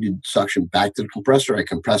superheated suction back to the compressor. I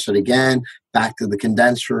compress it again, back to the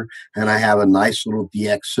condenser, and I have a nice little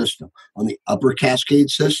DX system. On the upper cascade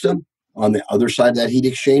system, on the other side of that heat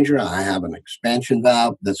exchanger, I have an expansion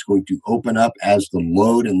valve that's going to open up as the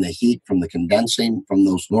load and the heat from the condensing from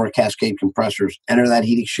those lower cascade compressors enter that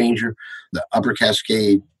heat exchanger. The upper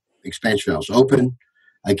cascade expansion valves open.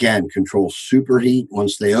 Again, control superheat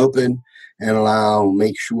once they open and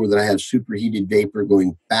make sure that I have superheated vapor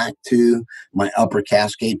going back to my upper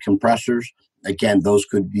cascade compressors. Again, those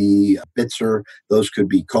could be Bitzer, those could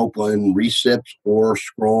be Copeland, recips, or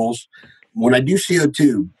scrolls. When I do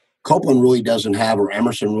CO2, Copeland really doesn't have, or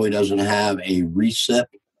Emerson really doesn't have a recip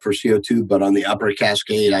for CO2, but on the upper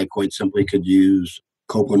cascade, I quite simply could use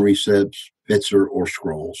Copeland recips, Bitzer, or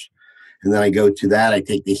scrolls. And then I go to that, I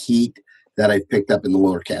take the heat that I've picked up in the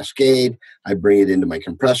lower cascade, I bring it into my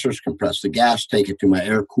compressors, compress the gas, take it to my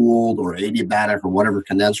air-cooled or adiabatic or whatever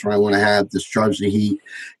condenser I want to have, discharge the heat,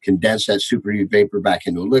 condense that superheated vapor back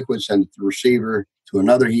into a liquid, send it to the receiver, to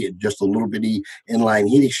another heat, just a little bitty inline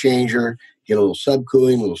heat exchanger, get a little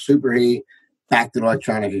subcooling, a little superheat, back to the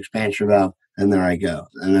electronic expansion valve, and there I go.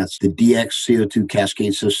 And that's the DX CO2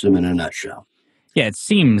 cascade system in a nutshell. Yeah, it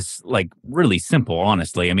seems like really simple,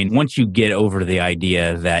 honestly. I mean, once you get over the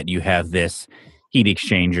idea that you have this heat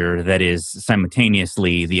exchanger that is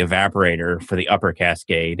simultaneously the evaporator for the upper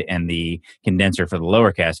cascade and the condenser for the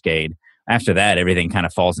lower cascade, after that, everything kind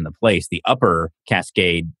of falls into place. The upper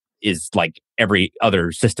cascade is like every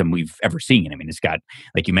other system we've ever seen. I mean, it's got,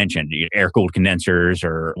 like you mentioned, air-cooled condensers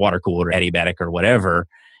or water-cooled or adiabatic or whatever.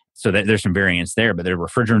 So there's some variance there, but the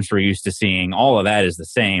refrigerants we're used to seeing, all of that is the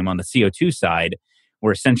same. On the CO2 side,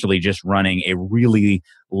 we're essentially just running a really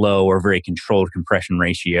low or very controlled compression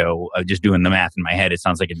ratio. Just doing the math in my head, it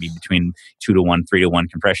sounds like it'd be between 2-to-1, 3-to-1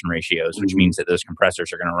 compression ratios, which means that those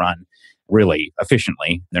compressors are going to run really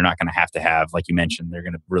efficiently. They're not going to have, like you mentioned, they're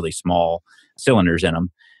going to have really small cylinders in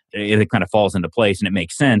them. It kind of falls into place, and it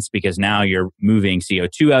makes sense because now you're moving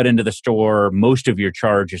CO2 out into the store. Most of your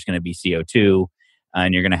charge is going to be CO2.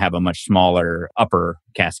 And you're going to have a much smaller upper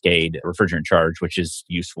cascade refrigerant charge, which is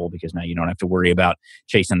useful because now you don't have to worry about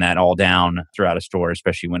chasing that all down throughout a store,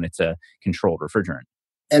 especially when it's a controlled refrigerant.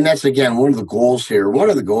 And that's, again, one of the goals here. One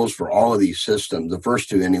of the goals for all of these systems, the first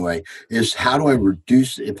two anyway, is how do I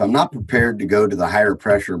reduce, if I'm not prepared to go to the higher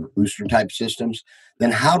pressure booster type systems,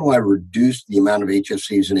 then how do I reduce the amount of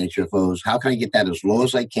HFCs and HFOs? How can I get that as low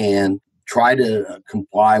as I can? Try to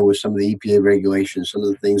comply with some of the EPA regulations, some of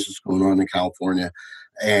the things that's going on in California.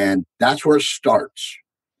 And that's where it starts.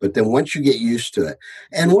 But then once you get used to it,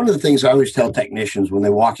 and one of the things I always tell technicians when they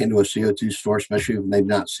walk into a CO2 store, especially if they've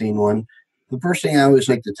not seen one, the first thing I always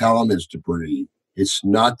like to tell them is to breathe. It's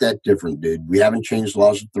not that different, dude. We haven't changed the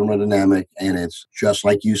laws of thermodynamics, and it's just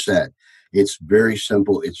like you said. It's very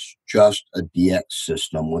simple. It's just a DX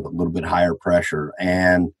system with a little bit higher pressure.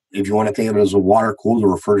 And if you want to think of it as a water-cooled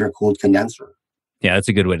or refrigerant-cooled condenser. Yeah, that's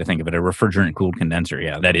a good way to think of it. A refrigerant-cooled condenser.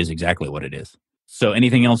 Yeah, that is exactly what it is. So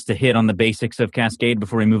anything else to hit on the basics of Cascade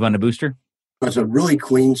before we move on to Booster? It's a really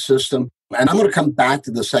clean system. And I'm going to come back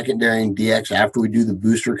to the secondary and DX after we do the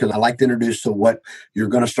booster because I like to introduce to what you're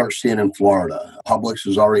going to start seeing in Florida. Publix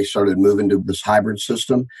has already started moving to this hybrid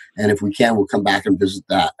system. And if we can, we'll come back and visit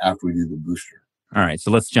that after we do the booster. All right, so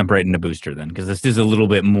let's jump right into Booster then, because this is a little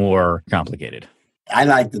bit more complicated. I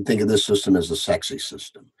like to think of this system as a sexy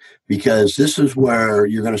system because this is where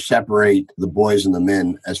you're going to separate the boys and the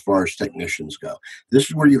men as far as technicians go. This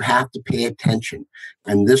is where you have to pay attention.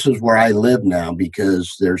 And this is where I live now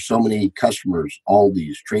because there's so many customers,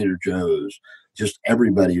 Aldi's, Trader Joe's, just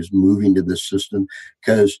everybody is moving to this system.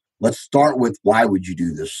 Because let's start with why would you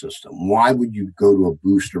do this system? Why would you go to a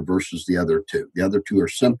booster versus the other two? The other two are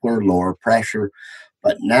simpler, lower pressure.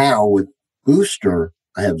 But now with booster,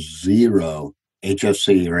 I have zero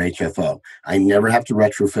HFC or HFO. I never have to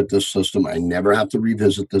retrofit this system. I never have to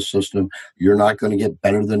revisit this system. You're not going to get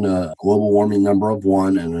better than a global warming number of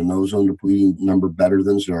 1 and an ozone depleting number better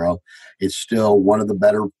than 0. It's still one of the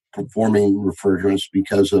better performing refrigerants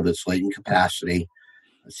because of its latent capacity.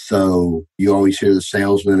 So you always hear the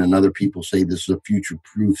salesman and other people say this is a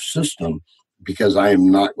future-proof system because I am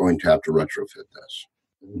not going to have to retrofit this.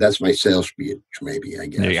 That's my sales speech, maybe, I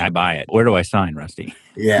guess. I buy it. Where do I sign, Rusty?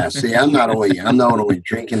 Yeah, see, I'm not only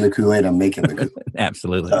drinking the Kool-Aid, I'm making the Kool-Aid.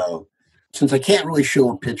 Absolutely. So, since I can't really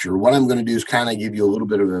show a picture, what I'm going to do is kind of give you a little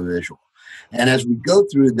bit of a visual. And as we go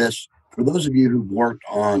through this, for those of you who've worked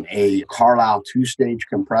on a Carlisle 2-stage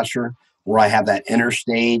compressor, where I have that inner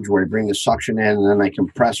stage where I bring the suction in and then I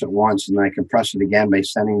compress it once and then I compress it again by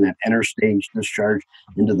sending that inner stage discharge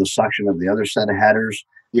into the suction of the other set of headers.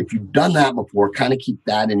 If you've done that before, kind of keep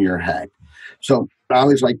that in your head. So I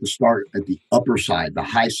always like to start at the upper side, the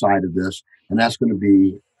high side of this, and that's going to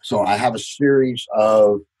be, so I have a series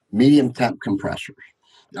of medium temp compressors.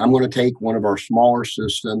 I'm going to take one of our smaller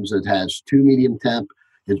systems that has two medium temp,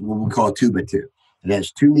 it's what we call a 2x2. It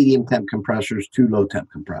has two medium temp compressors, two low temp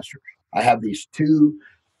compressors. I have these two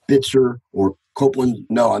Bitzer or Copeland.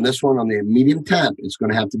 No, on this one, on the medium temp, it's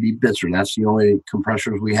going to have to be Bitzer. That's the only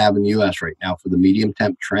compressors we have in the U.S. right now for the medium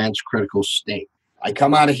temp transcritical state. I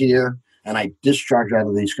come out of here and I discharge out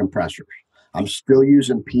of these compressors. I'm still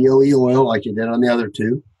using POE oil like I did on the other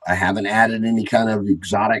two. I haven't added any kind of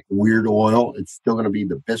exotic weird oil. It's still going to be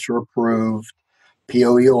the Bitzer approved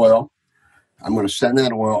POE oil. I'm going to send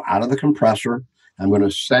that oil out of the compressor. I'm going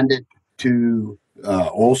to send it to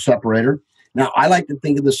oil separator. Now, I like to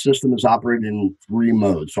think of the system as operating in three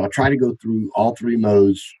modes. So I'll try to go through all three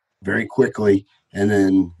modes very quickly, and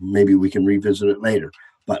then maybe we can revisit it later.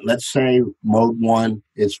 But let's say mode one,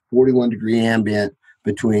 it's 41 degree ambient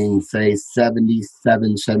between, say,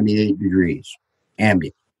 77, 78 degrees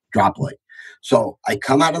ambient, drop light. So I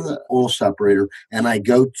come out of the oil separator and I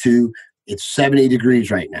go to, it's 70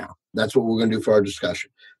 degrees right now. That's what we're going to do for our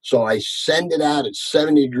discussion. So I send it out at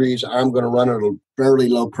 70 degrees. I'm going to run at a fairly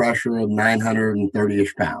low pressure of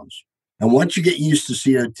 930-ish pounds. And once you get used to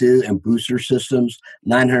CO2 and booster systems,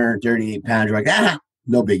 938 pounds, you're like,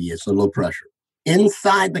 no biggie. It's a low pressure.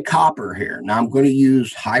 Inside the copper here, now I'm going to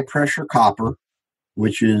use high pressure copper,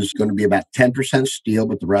 which is going to be about 10% steel,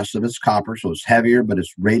 but the rest of it's copper. So it's heavier, but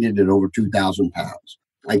it's rated at over 2,000 pounds.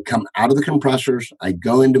 I come out of the compressors. I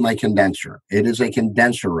go into my condenser. It is a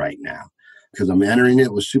condenser right now because I'm entering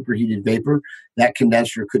it with superheated vapor. That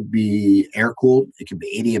condenser could be air-cooled. It could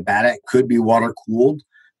be adiabatic, could be water-cooled,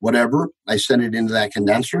 whatever. I send it into that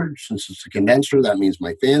condenser. Since it's a condenser, that means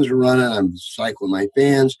my fans are running. I'm cycling my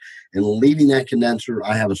fans. And leaving that condenser,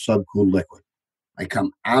 I have a subcooled liquid. I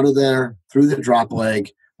come out of there through the drop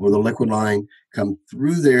leg or the liquid line, come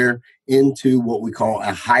through there into what we call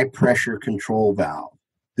a high-pressure control valve.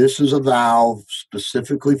 This is a valve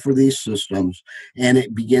specifically for these systems, and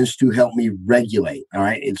it begins to help me regulate. All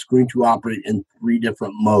right. It's going to operate in three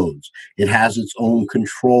different modes. It has its own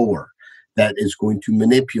controller that is going to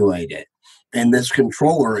manipulate it. And this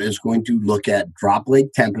controller is going to look at drop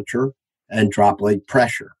leg temperature and drop leg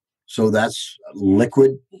pressure. So that's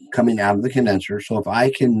liquid coming out of the condenser. So if I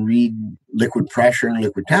can read liquid pressure and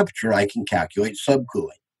liquid temperature, I can calculate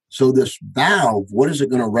subcooling. So this valve, what is it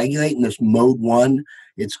going to regulate in this mode one?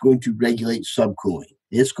 It's going to regulate subcooling.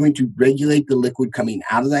 It's going to regulate the liquid coming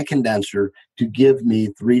out of that condenser to give me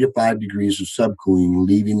 3 to 5 degrees of subcooling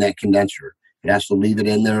leaving that condenser. It has to leave it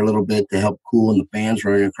in there a little bit to help cool, and the fan's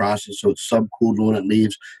running across it, so it's subcooled when it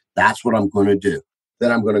leaves. That's what I'm going to do.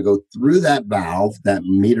 Then I'm going to go through that valve, that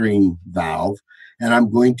metering valve, and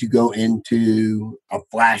I'm going to go into a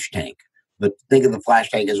flash tank. But think of the flash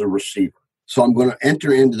tank as a receiver. So I'm going to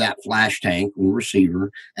enter into that flash tank or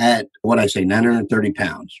receiver at, 930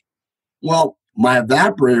 pounds. Well, my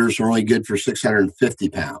evaporators are only good for 650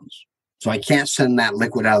 pounds. So I can't send that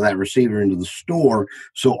liquid out of that receiver into the store.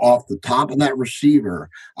 So off the top of that receiver,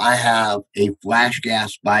 I have a flash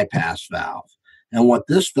gas bypass valve. And what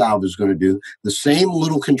this valve is going to do, the same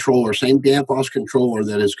little controller, same Danfoss controller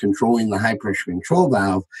that is controlling the high pressure control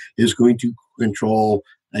valve is going to control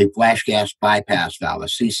a flash gas bypass valve, a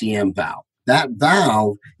CCM valve. That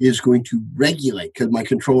valve is going to regulate because my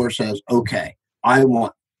controller says, okay, I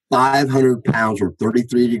want 500 pounds or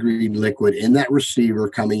 33 degree liquid in that receiver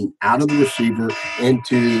coming out of the receiver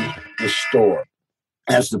into the store.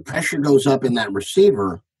 As the pressure goes up in that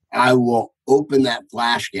receiver, I will open that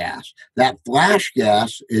flash gas. That flash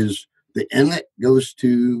gas is the inlet goes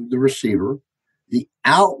to the receiver. The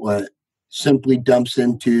outlet simply dumps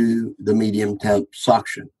into the medium temp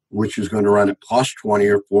suction, which is going to run at plus 20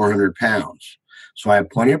 or 400 pounds. So I have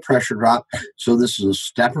plenty of pressure drop. So this is a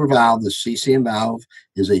stepper valve. The CCM valve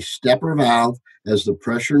is a stepper valve. As the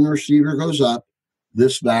pressure in the receiver goes up,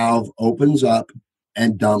 this valve opens up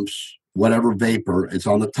and dumps whatever vapor. It's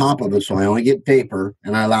on the top of it, so I only get vapor,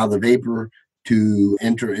 and I allow the vapor to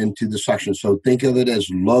enter into the suction. So think of it as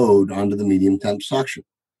load onto the medium temp suction.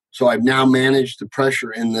 So I've now managed the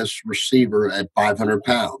pressure in this receiver at 500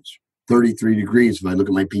 pounds, 33 degrees if I look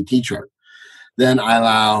at my PT chart. Then I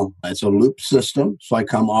allow, it's a loop system. So I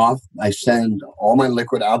come off, I send all my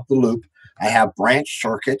liquid out the loop. I have branch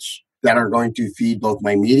circuits that are going to feed both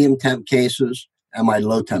my medium temp cases and my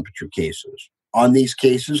low temperature cases. on these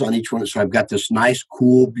cases, on each one. So I've got this nice,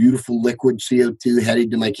 cool, beautiful liquid CO2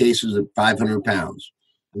 headed to my cases at 500 pounds.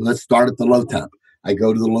 Let's start at the low temp. I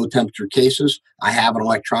go to the low temperature cases. I have an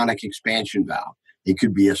electronic expansion valve. It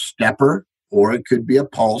could be a stepper or it could be a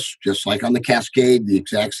pulse, just like on the Cascade, the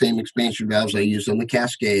exact same expansion valves I use on the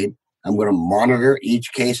Cascade. I'm going to monitor.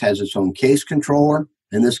 Each case has its own case controller,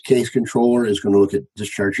 and this case controller is going to look at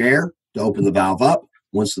discharge air to open the valve up.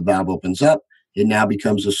 Once the valve opens up, it now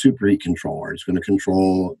becomes a superheat controller. It's going to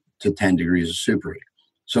control to 10 degrees of superheat.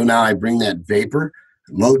 So now I bring that vapor.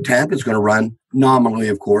 Low temp is going to run nominally,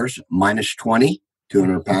 of course, minus 20,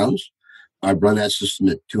 200 pounds. I run that system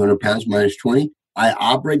at 200 pounds, minus 20. I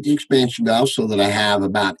operate the expansion valve so that I have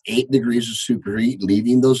about 8 degrees of superheat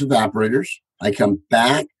leaving those evaporators. I come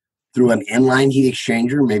back through an inline heat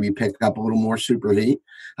exchanger, maybe pick up a little more superheat.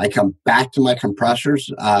 I come back to my compressors,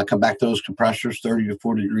 come back to those compressors, 30 to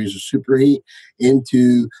 40 degrees of superheat,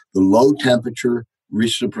 into the low temperature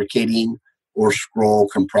reciprocating or scroll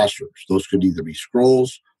compressors. Those could either be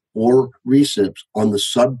scrolls or recips on the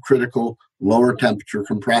subcritical lower temperature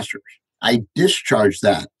compressors. I discharge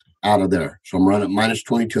that out of there. So I'm running at minus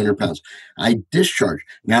 20, 200 pounds. I discharge.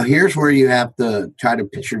 Now here's where you have to try to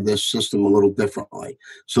picture this system a little differently.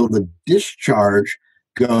 So the discharge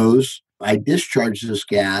goes, I discharge this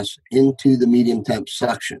gas into the medium temp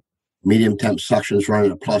suction. Medium temp suction is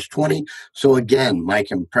running at plus 20. So again, my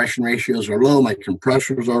compression ratios are low, my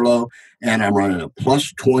compressors are low, and I'm running a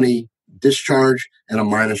plus 20 discharge and a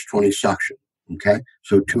minus 20 suction. Okay,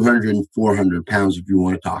 so 200 and 400 pounds if you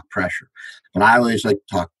want to talk pressure. But I always like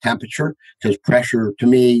to talk temperature because pressure to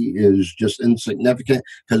me is just insignificant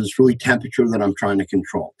because it's really temperature that I'm trying to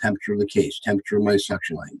control. Temperature of the case, temperature of my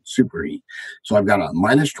suction line, superheat. So I've got a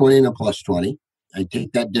minus 20 and a plus 20. I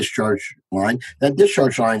take that discharge line. That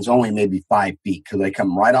discharge line is only maybe 5 feet because I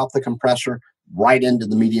come right off the compressor, right into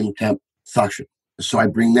the medium temp suction. So I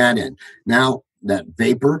bring that in. Now that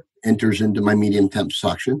vapor enters into my medium temp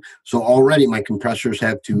suction. So already my compressors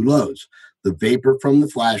have 2 loads, the vapor from the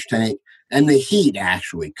flash tank and the heat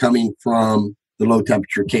actually coming from the low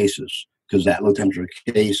temperature cases, because that low temperature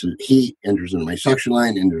case heat enters into my suction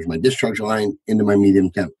line, enters my discharge line, into my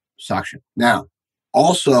medium temp suction. Now,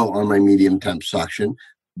 also on my medium temp suction,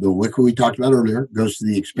 the liquid we talked about earlier goes to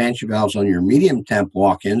the expansion valves on your medium temp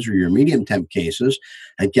walk-ins or your medium temp cases.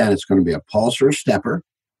 Again, it's going to be a pulse or a stepper.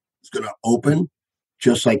 It's going to open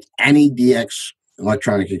just like any DX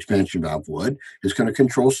electronic expansion valve would. It's going to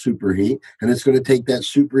control superheat, and it's going to take that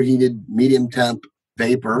superheated medium temp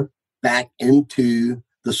vapor back into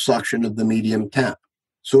the suction of the medium temp.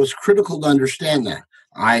 So it's critical to understand that.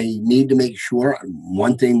 I need to make sure,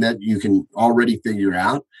 one thing that you can already figure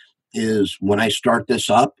out is when I start this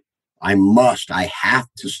up, I have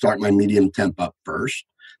to start my medium temp up first.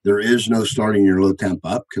 There is no starting your low temp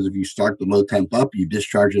up because if you start the low temp up, you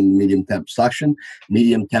discharge in the medium temp suction.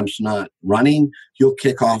 Medium temp's not running. You'll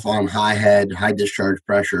kick off on high head, high discharge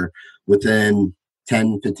pressure within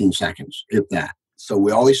 10, 15 seconds, if that. So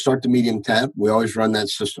we always start the medium temp. We always run that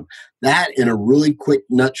system. That, in a really quick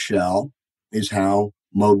nutshell, is how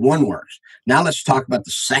mode 1 works. Now let's talk about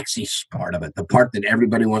the sexy part of it, the part that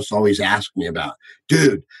everybody wants to always ask me about.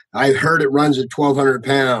 Dude, I heard it runs at 1,200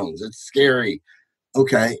 pounds. It's scary.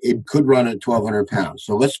 Okay, it could run at 1,200 pounds.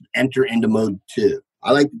 So let's enter into mode 2.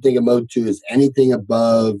 I like to think of mode 2 as anything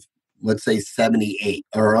above, let's say 78,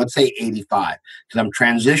 or let's say 85, because I'm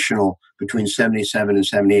transitional between 77 and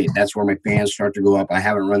 78. That's where my fans start to go up. I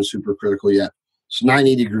haven't run supercritical yet. It's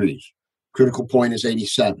 90 degrees. Critical point is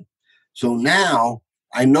 87. So now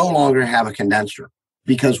I no longer have a condenser,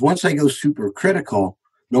 because once I go supercritical,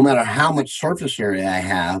 no matter how much surface area I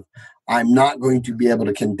have, I'm not going to be able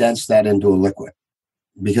to condense that into a liquid,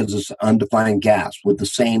 because it's undefined gas with the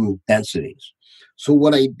same densities. So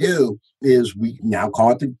what I do is we now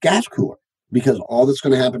call it the gas cooler, because all that's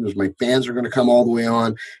going to happen is my fans are going to come all the way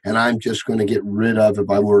on, and I'm just going to get rid of, if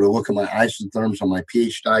I were to look at my isotherms on my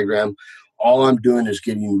pH diagram, all I'm doing is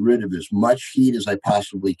getting rid of as much heat as I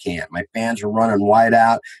possibly can. My fans are running wide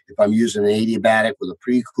out. If I'm using an adiabatic with a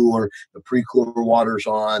pre-cooler, the pre-cooler water's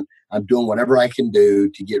on. I'm doing whatever I can do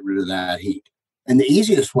to get rid of that heat. And the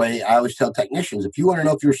easiest way, I always tell technicians, if you want to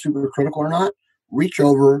know if you're supercritical or not, reach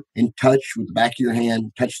over and touch with the back of your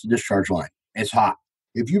hand, touch the discharge line. It's hot.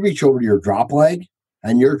 If you reach over to your drop leg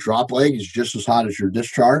and your drop leg is just as hot as your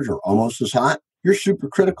discharge or almost as hot, you're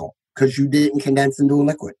supercritical because you didn't condense into a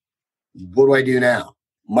liquid. What do I do now?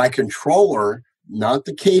 My controller, not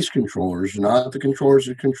the case controllers, not the controllers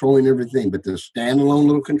that are controlling everything, but the standalone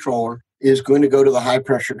little controller is going to go to the high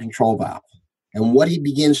pressure control valve. And what he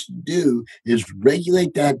begins to do is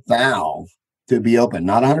regulate that valve to be open,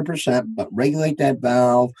 not 100%, but regulate that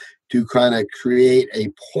valve to kind of create a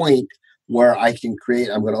point where I'm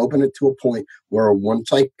going to open it to a point where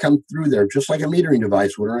once I come through there, just like a metering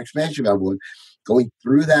device would or an expansion valve would, going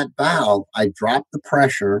through that valve, I drop the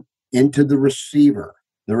pressure into the receiver.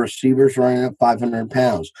 The receiver's running at 500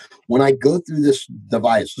 pounds. When I go through this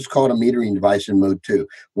device, let's call it a metering device in mode 2.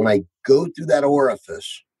 When I go through that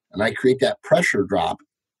orifice and I create that pressure drop,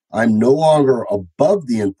 I'm no longer above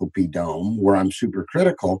the enthalpy dome where I'm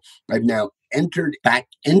supercritical. I've now entered back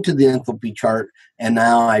into the enthalpy chart, and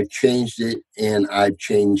now I've changed it and I've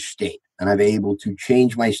changed state. And I'm able to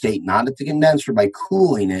change my state, not at the condenser by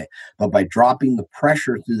cooling it, but by dropping the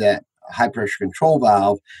pressure through that high pressure control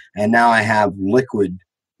valve. And now I have liquid.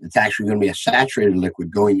 It's actually going to be a saturated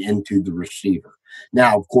liquid going into the receiver.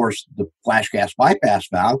 Now, of course, the flash gas bypass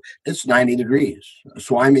valve, it's 90 degrees.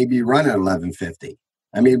 So I may be running at 1150.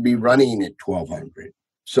 I may be running at 1200.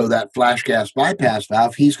 So that flash gas bypass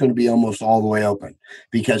valve, he's going to be almost all the way open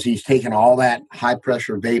because he's taking all that high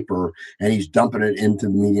pressure vapor and he's dumping it into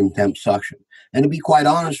the medium temp suction. And to be quite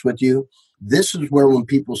honest with you, this is where when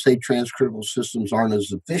people say transcritical systems aren't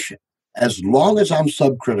as efficient, as long as I'm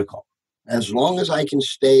subcritical, as long as I can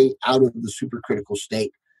stay out of the supercritical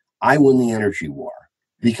state, I win the energy war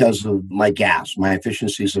because of my gas, my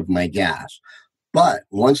efficiencies of my gas. But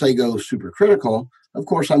once I go supercritical, of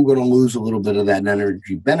course, I'm going to lose a little bit of that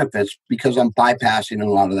energy benefits because I'm bypassing a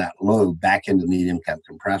lot of that load back into medium temp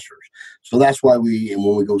compressors. So that's why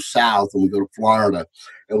when we go south and we go to Florida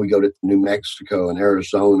and we go to New Mexico and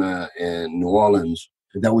Arizona and New Orleans,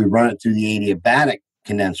 that we run it through the adiabatic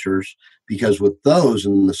condensers, because with those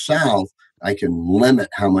in the south, I can limit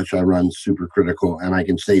how much I run supercritical and I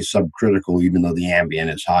can stay subcritical even though the ambient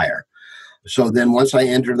is higher. So then once I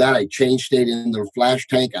enter that, I change state in the flash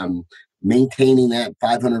tank. I'm maintaining that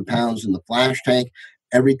 500 pounds in the flash tank.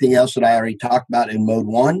 Everything else that I already talked about in mode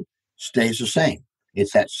 1 stays the same.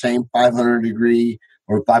 It's that same 500 degree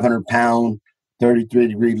or 500 pound, 33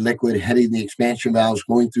 degree liquid heading the expansion valves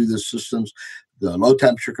going through the systems. The low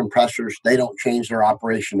temperature compressors, they don't change their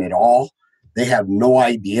operation at all. They have no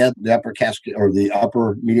idea the upper cascade or the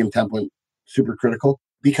upper medium template supercritical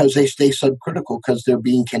because they stay subcritical because they're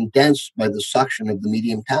being condensed by the suction of the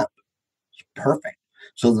medium temp. It's perfect.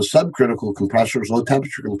 So the subcritical compressors, low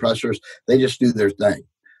temperature compressors, they just do their thing.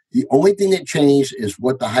 The only thing that changed is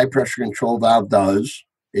what the high pressure control valve does.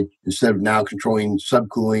 It, instead of now controlling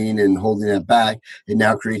subcooling and holding that back, it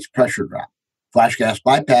now creates pressure drop. Flash gas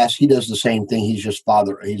bypass, he does the same thing.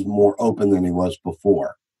 He's more open than he was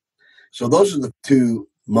before. So those are the two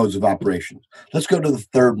modes of operation. Let's go to the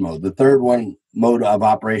third mode. The third mode of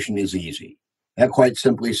operation is easy. That quite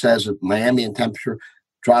simply says that my ambient temperature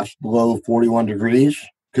drops below 41 degrees.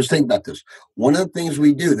 Because think about this. One of the things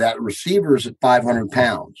we do, that receiver is at 500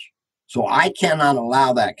 pounds. So I cannot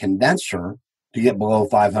allow that condenser to get below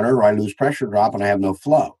 500 or I lose pressure drop and I have no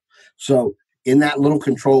flow. So in that little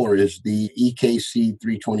controller is the EKC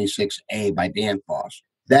 326A by Danfoss.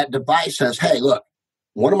 That device says, hey, look,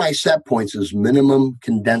 one of my set points is minimum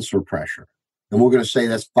condenser pressure. And we're going to say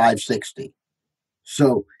that's 560.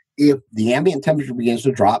 So if the ambient temperature begins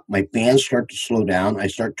to drop, my fans start to slow down. I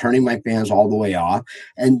start turning my fans all the way off.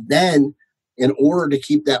 And then in order to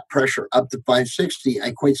keep that pressure up to 560,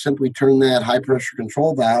 I quite simply turn that high pressure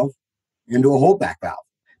control valve into a holdback valve.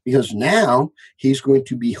 Because now he's going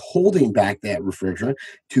to be holding back that refrigerant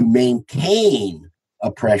to maintain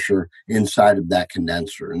a pressure inside of that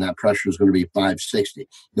condenser. And that pressure is going to be 560.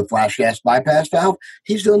 The flash gas bypass valve,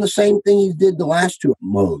 he's doing the same thing he did the last two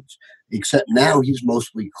modes, except now he's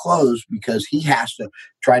mostly closed because he has to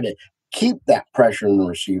try to keep that pressure in the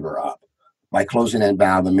receiver up by closing that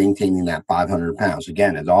valve and maintaining that 500 pounds.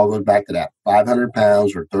 Again, it all goes back to that 500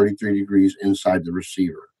 pounds or 33 degrees inside the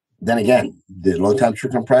receiver. Then again, the low temperature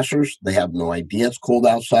compressors, they have no idea it's cold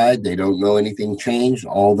outside. They don't know anything changed.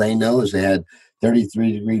 All they know is they had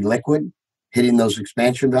 33 degree liquid hitting those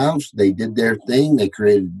expansion valves. They did their thing. They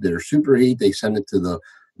created their superheat. They sent it to the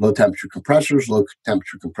low temperature compressors. Low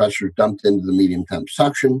temperature compressors dumped into the medium temp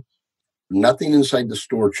suction. Nothing inside the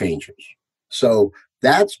store changes. So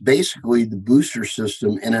that's basically the booster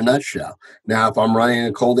system in a nutshell. Now, if I'm running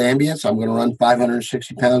a cold ambience, I'm going to run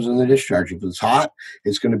 560 pounds in the discharge. If it's hot,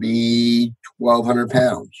 it's going to be 1,200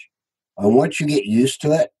 pounds. And once you get used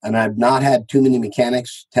to it, and I've not had too many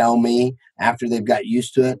mechanics tell me after they've got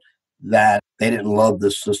used to it that they didn't love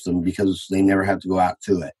this system because they never have to go out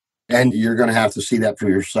to it. And you're going to have to see that for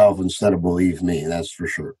yourself instead of believe me, that's for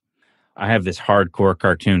sure. I have this hardcore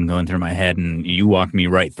cartoon going through my head, and you walked me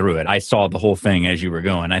right through it. I saw the whole thing as you were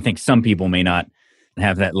going. I think some people may not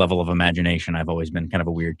have that level of imagination. I've always been kind of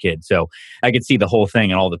a weird kid. So I could see the whole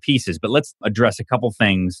thing and all the pieces. But let's address a couple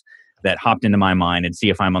things that hopped into my mind and see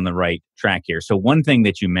if I'm on the right track here. So one thing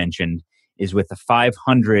that you mentioned is with the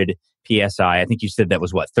 500 PSI, I think you said that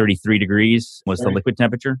was 33 degrees was the liquid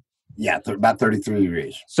temperature? Yeah, about 33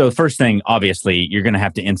 degrees. So first thing, obviously, you're going to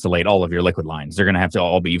have to insulate all of your liquid lines. They're going to have to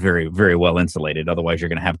all be very, very well insulated. Otherwise, you're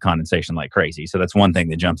going to have condensation like crazy. So that's one thing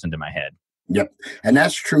that jumps into my head. Yep. And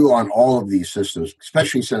that's true on all of these systems,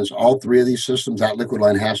 especially since all three of these systems, that liquid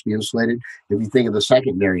line has to be insulated. If you think of the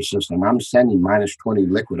secondary system, I'm sending minus 20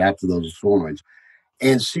 liquid after those solenoids.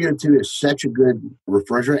 And CO2 is such a good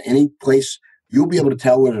refrigerant. Any place you'll be able to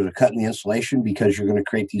tell whether to cut in the insulation because you're going to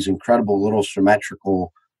create these incredible little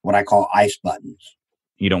symmetrical, what I call ice buttons.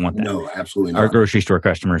 You don't want that. No, absolutely Our not. grocery store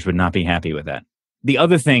customers would not be happy with that. The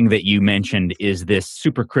other thing that you mentioned is this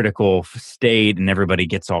supercritical state, and everybody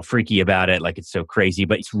gets all freaky about it, like it's so crazy.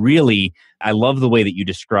 But it's really, I love the way that you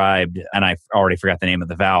described, and I already forgot the name of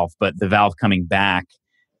the valve, but the valve coming back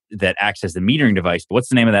that acts as the metering device. What's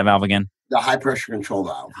the name of that valve again? The high pressure control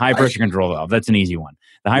valve. High pressure control valve. That's an easy one.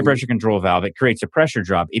 The high pressure control valve, it creates a pressure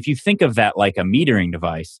drop. If you think of that like a metering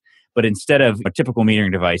device, but instead of a typical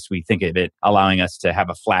metering device, we think of it allowing us to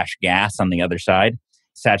have a flash gas on the other side,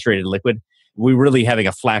 saturated liquid. We're really having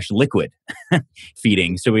a flash liquid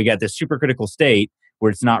feeding. So we got this supercritical state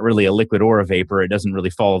where it's not really a liquid or a vapor. It doesn't really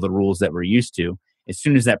follow the rules that we're used to. As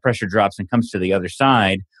soon as that pressure drops and comes to the other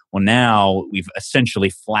side, well, now we've essentially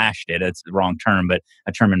flashed it. It's the wrong term, but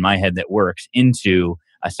a term in my head that works into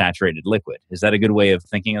a saturated liquid. Is that a good way of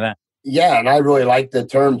thinking of that? Yeah, and I really like the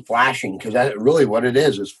term flashing because that really what it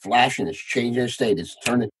is flashing. It's changing its state. It's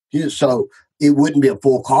turning. So it wouldn't be a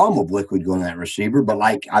full column of liquid going to that receiver, but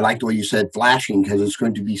I like the way you said flashing because it's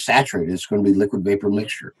going to be saturated. It's going to be liquid vapor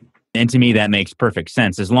mixture. And to me, that makes perfect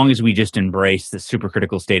sense. As long as we just embrace the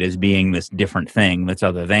supercritical state as being this different thing that's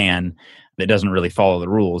other than, that doesn't really follow the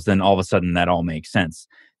rules, then all of a sudden that all makes sense.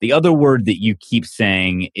 The other word that you keep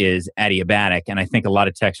saying is adiabatic, and I think a lot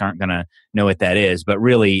of techs aren't going to know what that is, but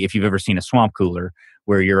really, if you've ever seen a swamp cooler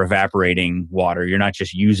where you're evaporating water, you're not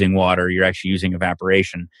just using water, you're actually using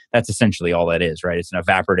evaporation. That's essentially all that is, right? It's an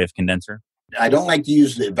evaporative condenser. I don't like to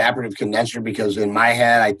use the evaporative condenser because in my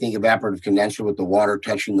head, I think evaporative condenser with the water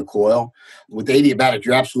touching the coil. With adiabatic,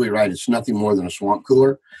 you're absolutely right. It's nothing more than a swamp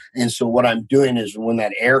cooler. And so what I'm doing is when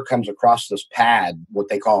that air comes across this pad, what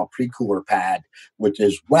they call a pre-cooler pad, which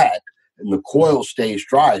is wet, and the coil stays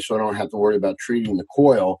dry, so I don't have to worry about treating the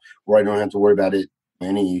coil, or I don't have to worry about it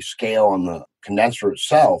any scale on the condenser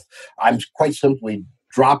itself. I'm quite simply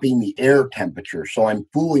dropping the air temperature. So I'm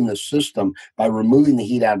fooling the system by removing the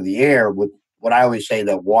heat out of the air with what I always say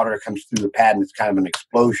that water comes through the pad and it's kind of an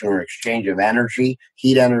explosion or exchange of energy,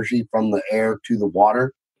 heat energy from the air to the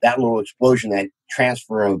water. That little explosion, that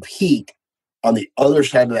transfer of heat on the other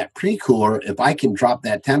side of that pre-cooler, if I can drop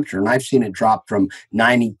that temperature, and I've seen it drop from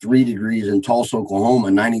 93 degrees in Tulsa,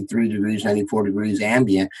 Oklahoma, 93 degrees, 94 degrees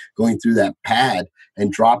ambient, going through that pad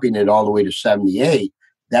and dropping it all the way to 78,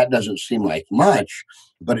 that doesn't seem like much,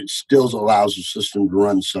 but it still allows the system to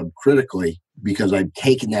run subcritically because I've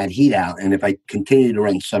taken that heat out. And if I continue to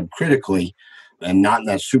run subcritically and not in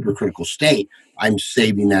that supercritical state, I'm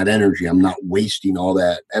saving that energy. I'm not wasting all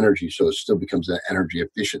that energy. So it still becomes an energy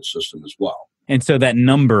efficient system as well. And so that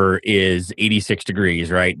number is 86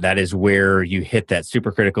 degrees, right? That is where you hit that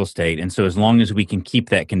supercritical state. And so as long as we can keep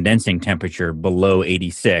that condensing temperature below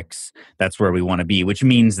 86, that's where we want to be, which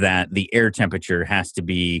means that the air temperature has to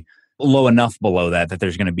be low enough below that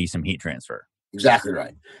there's going to be some heat transfer. Exactly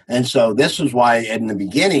right. And so this is why in the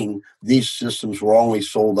beginning, these systems were only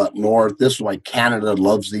sold up north. This is why Canada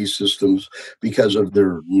loves these systems because of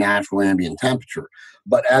their natural ambient temperature.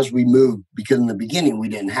 But as we moved, because in the beginning, we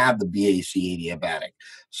didn't have the BAC adiabatic.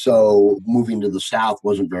 So moving to the south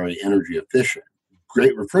wasn't very energy efficient.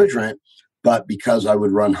 Great refrigerant, but because I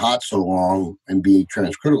would run hot so long and be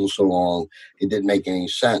transcritical so long, it didn't make any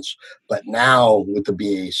sense. But now with the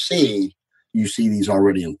BAC, you see these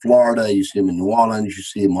already in Florida, you see them in New Orleans, you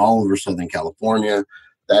see them all over Southern California.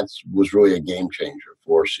 That was really a game changer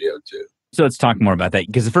for CO2. So let's talk more about that,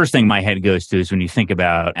 because the first thing my head goes to is when you think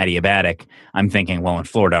about adiabatic, I'm thinking, well, in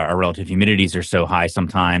Florida, our relative humidities are so high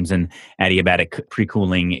sometimes, and adiabatic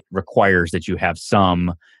pre-cooling requires that you have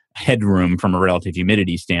some headroom from a relative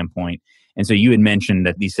humidity standpoint. And so you had mentioned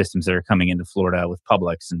that these systems that are coming into Florida with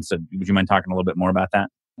Publix. And so would you mind talking a little bit more about that?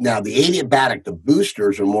 Now, the adiabatic, the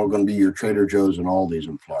boosters are more going to be your Trader Joe's and Aldi's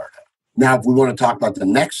in Florida. Now, if we want to talk about the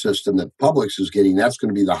next system that Publix is getting, that's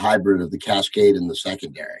going to be the hybrid of the cascade and the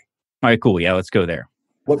secondary. All right, cool. Yeah, let's go there.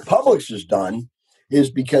 What Publix has done is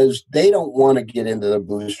because they don't want to get into the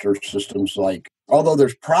booster systems although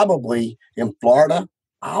there's probably in Florida,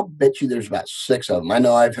 I'll bet you there's about 6 of them. I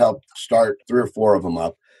know I've helped start 3 or 4 of them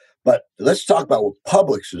up. But let's talk about what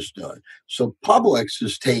Publix is doing. So Publix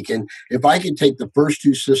is taken, if I could take the first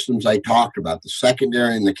two systems I talked about, the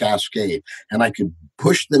secondary and the cascade, and I could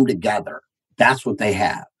push them together, that's what they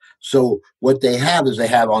have. So what they have is they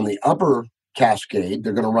have on the upper cascade,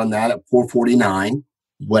 they're going to run that at 449.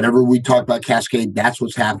 Whatever we talk about cascade, that's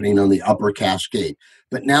what's happening on the upper cascade.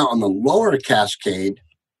 But now on the lower cascade,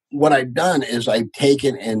 what I've done is I've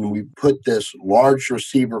taken and we put this large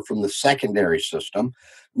receiver from the secondary system.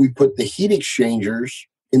 We put the heat exchangers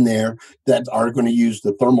in there that are going to use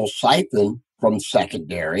the thermal siphon from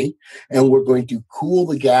secondary, and we're going to cool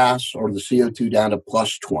the gas or the CO2 down to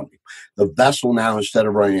plus 20. The vessel now, instead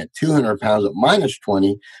of running at 200 pounds at minus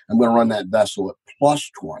 20, I'm going to run that vessel at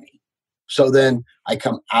plus 20. So then I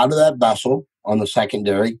come out of that vessel on the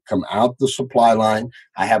secondary, come out the supply line.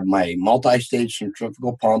 I have my multi-stage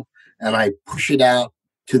centrifugal pump, and I push it out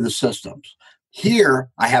to the systems. Here,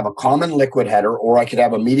 I have a common liquid header, or I could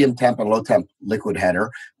have a medium temp and low temp liquid header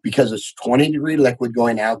because it's 20-degree liquid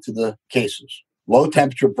going out to the cases. Low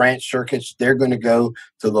temperature branch circuits, they're going to go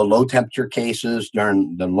to the low temperature cases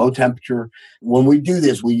during the low temperature. When we do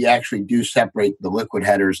this, we actually do separate the liquid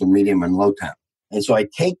headers in medium and low temp. And so I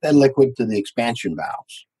take that liquid to the expansion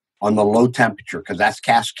valves on the low temperature because that's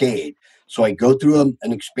cascade. So I go through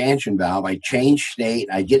an expansion valve, I change state,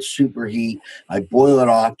 I get superheat, I boil it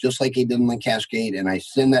off just like I did in the cascade, and I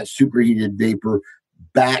send that superheated vapor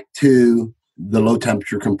back to the low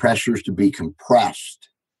temperature compressors to be compressed.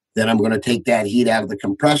 Then I'm going to take that heat out of the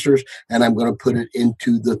compressors and I'm going to put it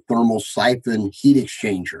into the thermal siphon heat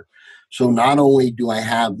exchanger. So not only do I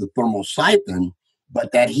have the thermal siphon,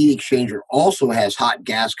 but that heat exchanger also has hot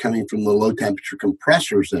gas coming from the low temperature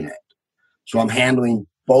compressors in it. So I'm handling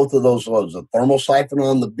both of those loads, the thermal siphon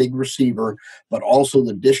on the big receiver, but also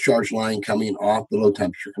the discharge line coming off the low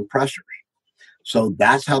temperature compressors. So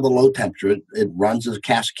that's how the low temperature, it runs as a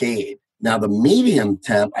cascade. Now the medium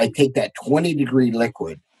temp, I take that 20-degree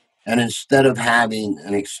liquid, and instead of having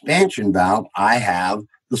an expansion valve, I have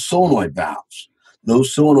the solenoid valves.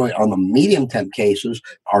 Those solenoid on the medium temp cases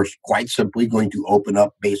are quite simply going to open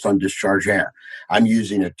up based on discharge air. I'm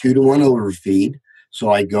using a 2-to-1 overfeed. So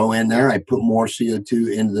I go in there, I put more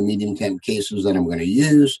CO2 into the medium temp cases that I'm going to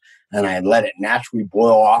use, and I let it naturally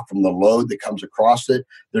boil off from the load that comes across it.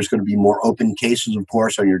 There's going to be more open cases, of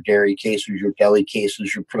course, on your dairy cases, your deli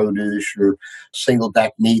cases, your produce, your single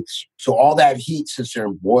deck meats. So all that heat sits there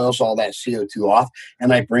and boils all that CO2 off,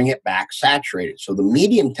 and I bring it back saturated. So the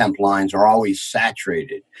medium temp lines are always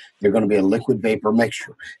saturated. They're going to be a liquid vapor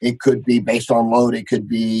mixture. It could be based on load. It could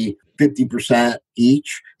be 50%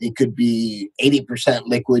 each. It could be 80%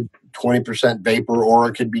 liquid, 20% vapor, or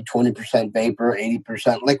it could be 20% vapor,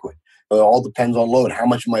 80% liquid. It all depends on load. How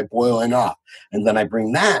much am I boiling off? And then I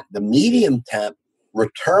bring that, the medium temp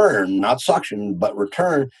return, not suction, but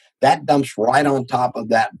return, that dumps right on top of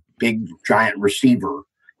that big giant receiver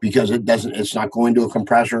because it's not going to a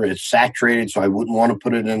compressor. It's saturated. So I wouldn't want to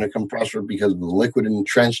put it in a compressor because of the liquid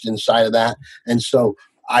entrenched inside of that. And so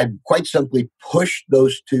I quite simply push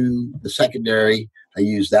those to the secondary. I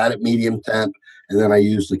use that at medium temp, and then I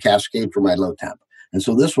use the cascade for my low temp. And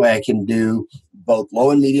so this way I can do both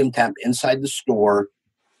low and medium temp inside the store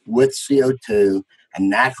with CO2, a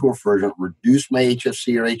natural refrigerant, reduce my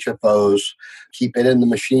HFC or HFOs, keep it in the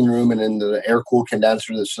machine room and in the air-cooled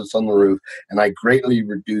condenser that sits on the roof, and I greatly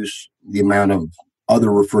reduce the amount of other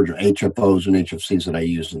refrigerant, HFOs and HFCs that I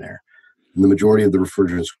use in there. And the majority of the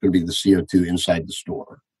refrigerant is going to be the CO2 inside the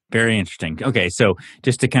store. Very interesting. Okay, so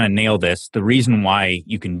just to kind of nail this, the reason why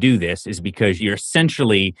you can do this is because you're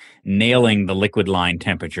essentially nailing the liquid line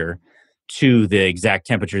temperature to the exact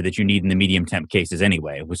temperature that you need in the medium temp cases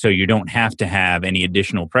anyway. So you don't have to have any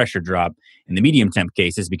additional pressure drop in the medium temp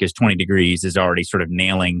cases because 20 degrees is already sort of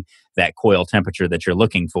nailing that coil temperature that you're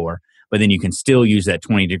looking for. But then you can still use that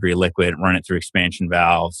 20-degree liquid, run it through expansion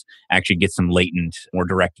valves, actually get some latent or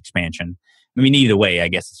direct expansion. I mean, either way, I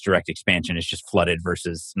guess it's direct expansion. It's just flooded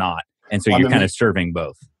versus not. And so you're kind of serving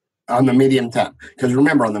both. On the medium temp. Because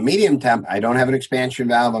remember, on the medium temp, I don't have an expansion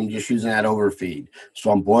valve. I'm just using that overfeed.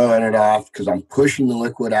 So I'm boiling it off because I'm pushing the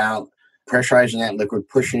liquid out, pressurizing that liquid,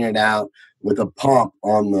 pushing it out with a pump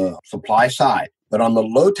on the supply side. But on the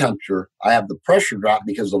low temperature, I have the pressure drop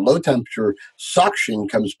because the low temperature suction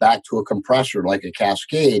comes back to a compressor like a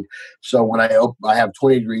cascade. So when I have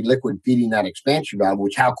 20-degree liquid feeding that expansion valve,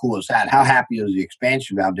 which how cool is that? How happy is the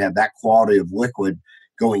expansion valve to have that quality of liquid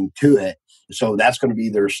going to it? So that's going to be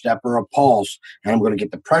either a step or a pulse, and I'm going to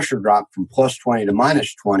get the pressure drop from plus 20 to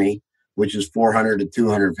minus 20, which is 400 to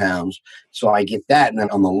 200 pounds. So I get that, and then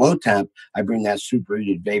on the low temp, I bring that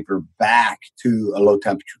superheated vapor back to a low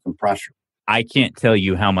temperature compressor. I can't tell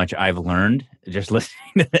you how much I've learned just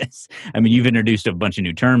listening to this. I mean, you've introduced a bunch of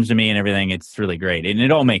new terms to me and everything. It's really great. And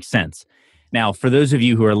it all makes sense. Now, for those of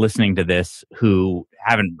you who are listening to this who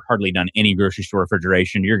haven't hardly done any grocery store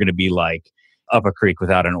refrigeration, you're going to be like up a creek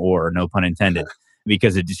without an oar, no pun intended,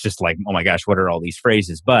 because it's just like, oh my gosh, what are all these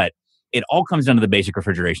phrases? But it all comes down to the basic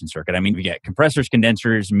refrigeration circuit. I mean, we get compressors,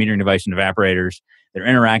 condensers, metering device, and evaporators. They're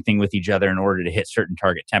interacting with each other in order to hit certain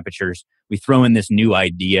target temperatures. We throw in this new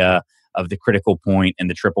idea of the critical point and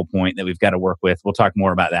the triple point that we've got to work with. We'll talk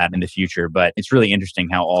more about that in the future, but it's really interesting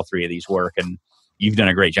how all three of these work, and you've done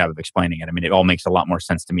a great job of explaining it. I mean, it all makes a lot more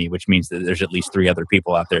sense to me, which means that there's at least 3 other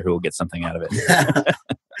people out there who will get something out of it.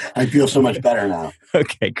 I feel so much better now.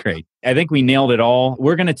 Okay, great. I think we nailed it all.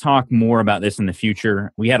 We're going to talk more about this in the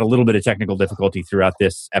future. We had a little bit of technical difficulty throughout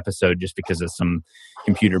this episode just because of some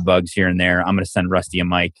computer bugs here and there. I'm going to send Rusty a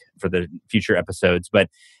mic for the future episodes, but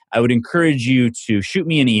I would encourage you to shoot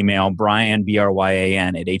me an email, Brian,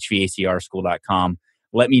 B-R-Y-A-N, at hvacrschool.com.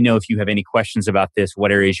 Let me know if you have any questions about this,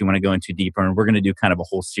 what areas you want to go into deeper. And we're going to do kind of a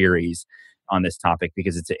whole series on this topic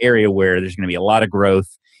because it's an area where there's going to be a lot of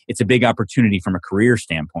growth. It's a big opportunity from a career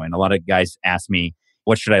standpoint. A lot of guys ask me,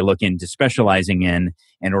 what should I look into specializing in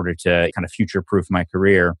order to kind of future-proof my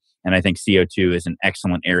career? And I think CO2 is an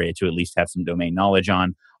excellent area to at least have some domain knowledge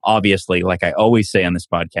on. Obviously, like I always say on this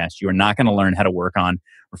podcast, you are not going to learn how to work on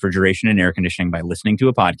refrigeration and air conditioning by listening to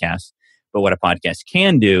a podcast. But what a podcast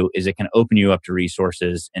can do is it can open you up to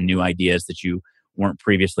resources and new ideas that you weren't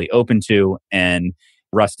previously open to. And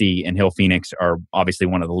Rusty and Hill Phoenix are obviously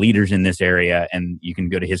one of the leaders in this area, and you can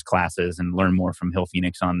go to his classes and learn more from Hill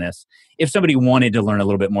Phoenix on this. If somebody wanted to learn a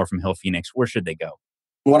little bit more from Hill Phoenix, where should they go?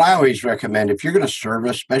 What I always recommend, if you're going to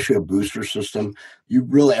service, especially a booster system, you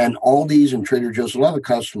really, and Aldi's and Trader Joe's, a lot of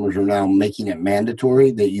customers are now making it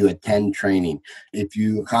mandatory that you attend training. If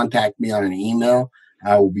you contact me on an email,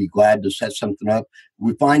 I will be glad to set something up.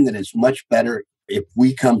 We find that it's much better if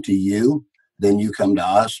we come to you than you come to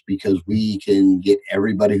us, because we can get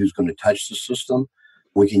everybody who's going to touch the system.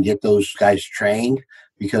 We can get those guys trained,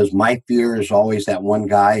 because my fear is always that one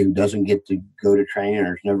guy who doesn't get to go to training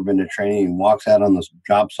or has never been to training. He walks out on the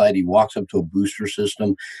job site, he walks up to a booster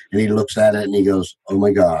system and he looks at it and he goes, oh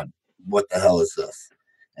my God, what the hell is this?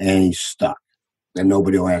 And he's stuck. And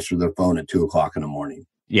nobody will answer their phone at 2:00 in the morning.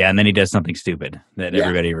 Yeah, and then he does something stupid that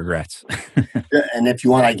everybody regrets. And if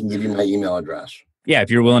you want, I can give you my email address. Yeah,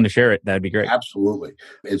 if you're willing to share it, that'd be great. Absolutely.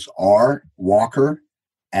 It's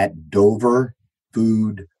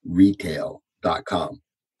rwalker@doverfoodretail.com.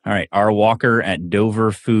 All right,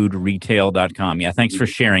 rwalker@doverfoodretail.com. Yeah, thanks for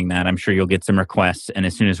sharing that. I'm sure you'll get some requests, and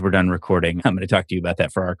as soon as we're done recording, I'm going to talk to you about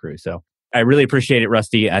that for our crew. So I really appreciate it,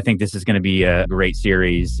 Rusty. I think this is going to be a great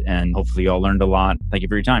series, and hopefully you all learned a lot. Thank you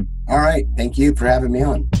for your time. All right. Thank you for having me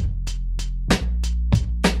on.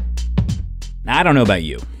 Now, I don't know about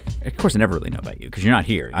you. Of course, I never really know about you because you're not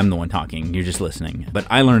here. I'm the one talking. You're just listening. But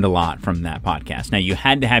I learned a lot from that podcast. Now, you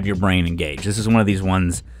had to have your brain engaged. This is one of these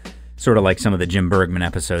ones, sort of like some of the Jim Bergman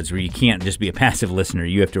episodes, where you can't just be a passive listener.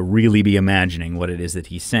 You have to really be imagining what it is that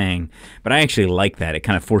he's saying. But I actually like that. It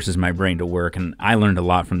kind of forces my brain to work. And I learned a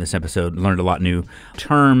lot from this episode. Learned a lot new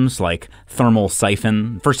terms like thermal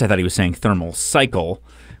siphon. First, I thought he was saying thermal cycle,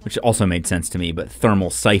 which also made sense to me, but thermal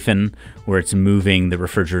siphon, where it's moving the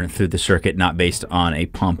refrigerant through the circuit, not based on a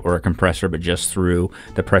pump or a compressor, but just through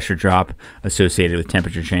the pressure drop associated with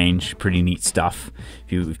temperature change. Pretty neat stuff.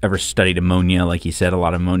 If you've ever studied ammonia, like he said, a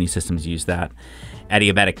lot of ammonia systems use that.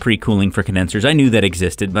 Adiabatic pre-cooling for condensers. I knew that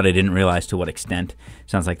existed, but I didn't realize to what extent.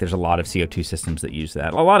 Sounds like there's a lot of CO2 systems that use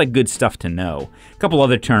that. A lot of good stuff to know. A couple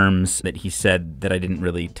other terms that he said that I didn't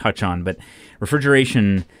really touch on, but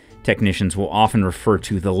refrigeration technicians will often refer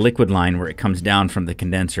to the liquid line where it comes down from the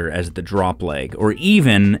condenser as the drop leg, or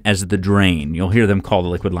even as the drain. You'll hear them call the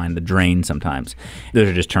liquid line the drain sometimes. Those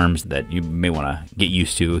are just terms that you may want to get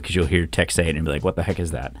used to, because you'll hear tech say it and be like, what the heck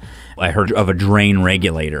is that? I heard of a drain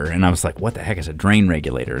regulator, and I was like, what the heck is a drain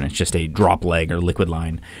regulator? And it's just a drop leg or liquid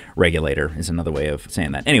line regulator is another way of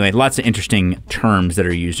saying that. Anyway, lots of interesting terms that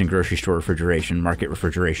are used in grocery store refrigeration, market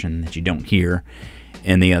refrigeration, that you don't hear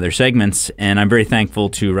in the other segments. And I'm very thankful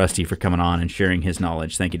to Rusty for coming on and sharing his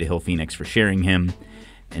knowledge. Thank you to Hill Phoenix for sharing him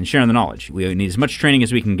and sharing the knowledge. We need as much training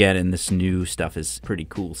as we can get, and this new stuff is pretty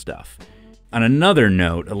cool stuff. On another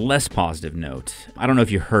note, a less positive note, I don't know if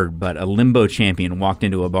you heard, but a limbo champion walked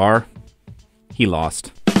into a bar. He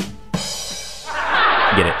lost.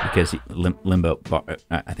 Get it? Because limbo bar.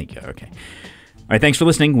 I think, okay. All right, thanks for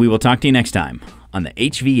listening. We will talk to you next time on the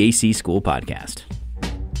HVAC School Podcast.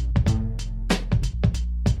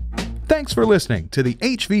 Thanks for listening to the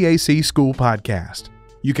HVAC School Podcast.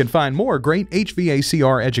 You can find more great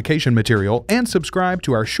HVACR education material and subscribe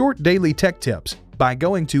to our short daily tech tips by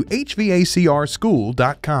going to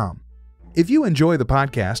hvacrschool.com. If you enjoy the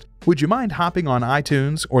podcast, would you mind hopping on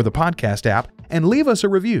iTunes or the podcast app and leave us a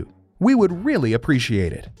review? We would really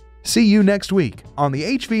appreciate it. See you next week on the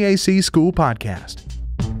HVAC School Podcast.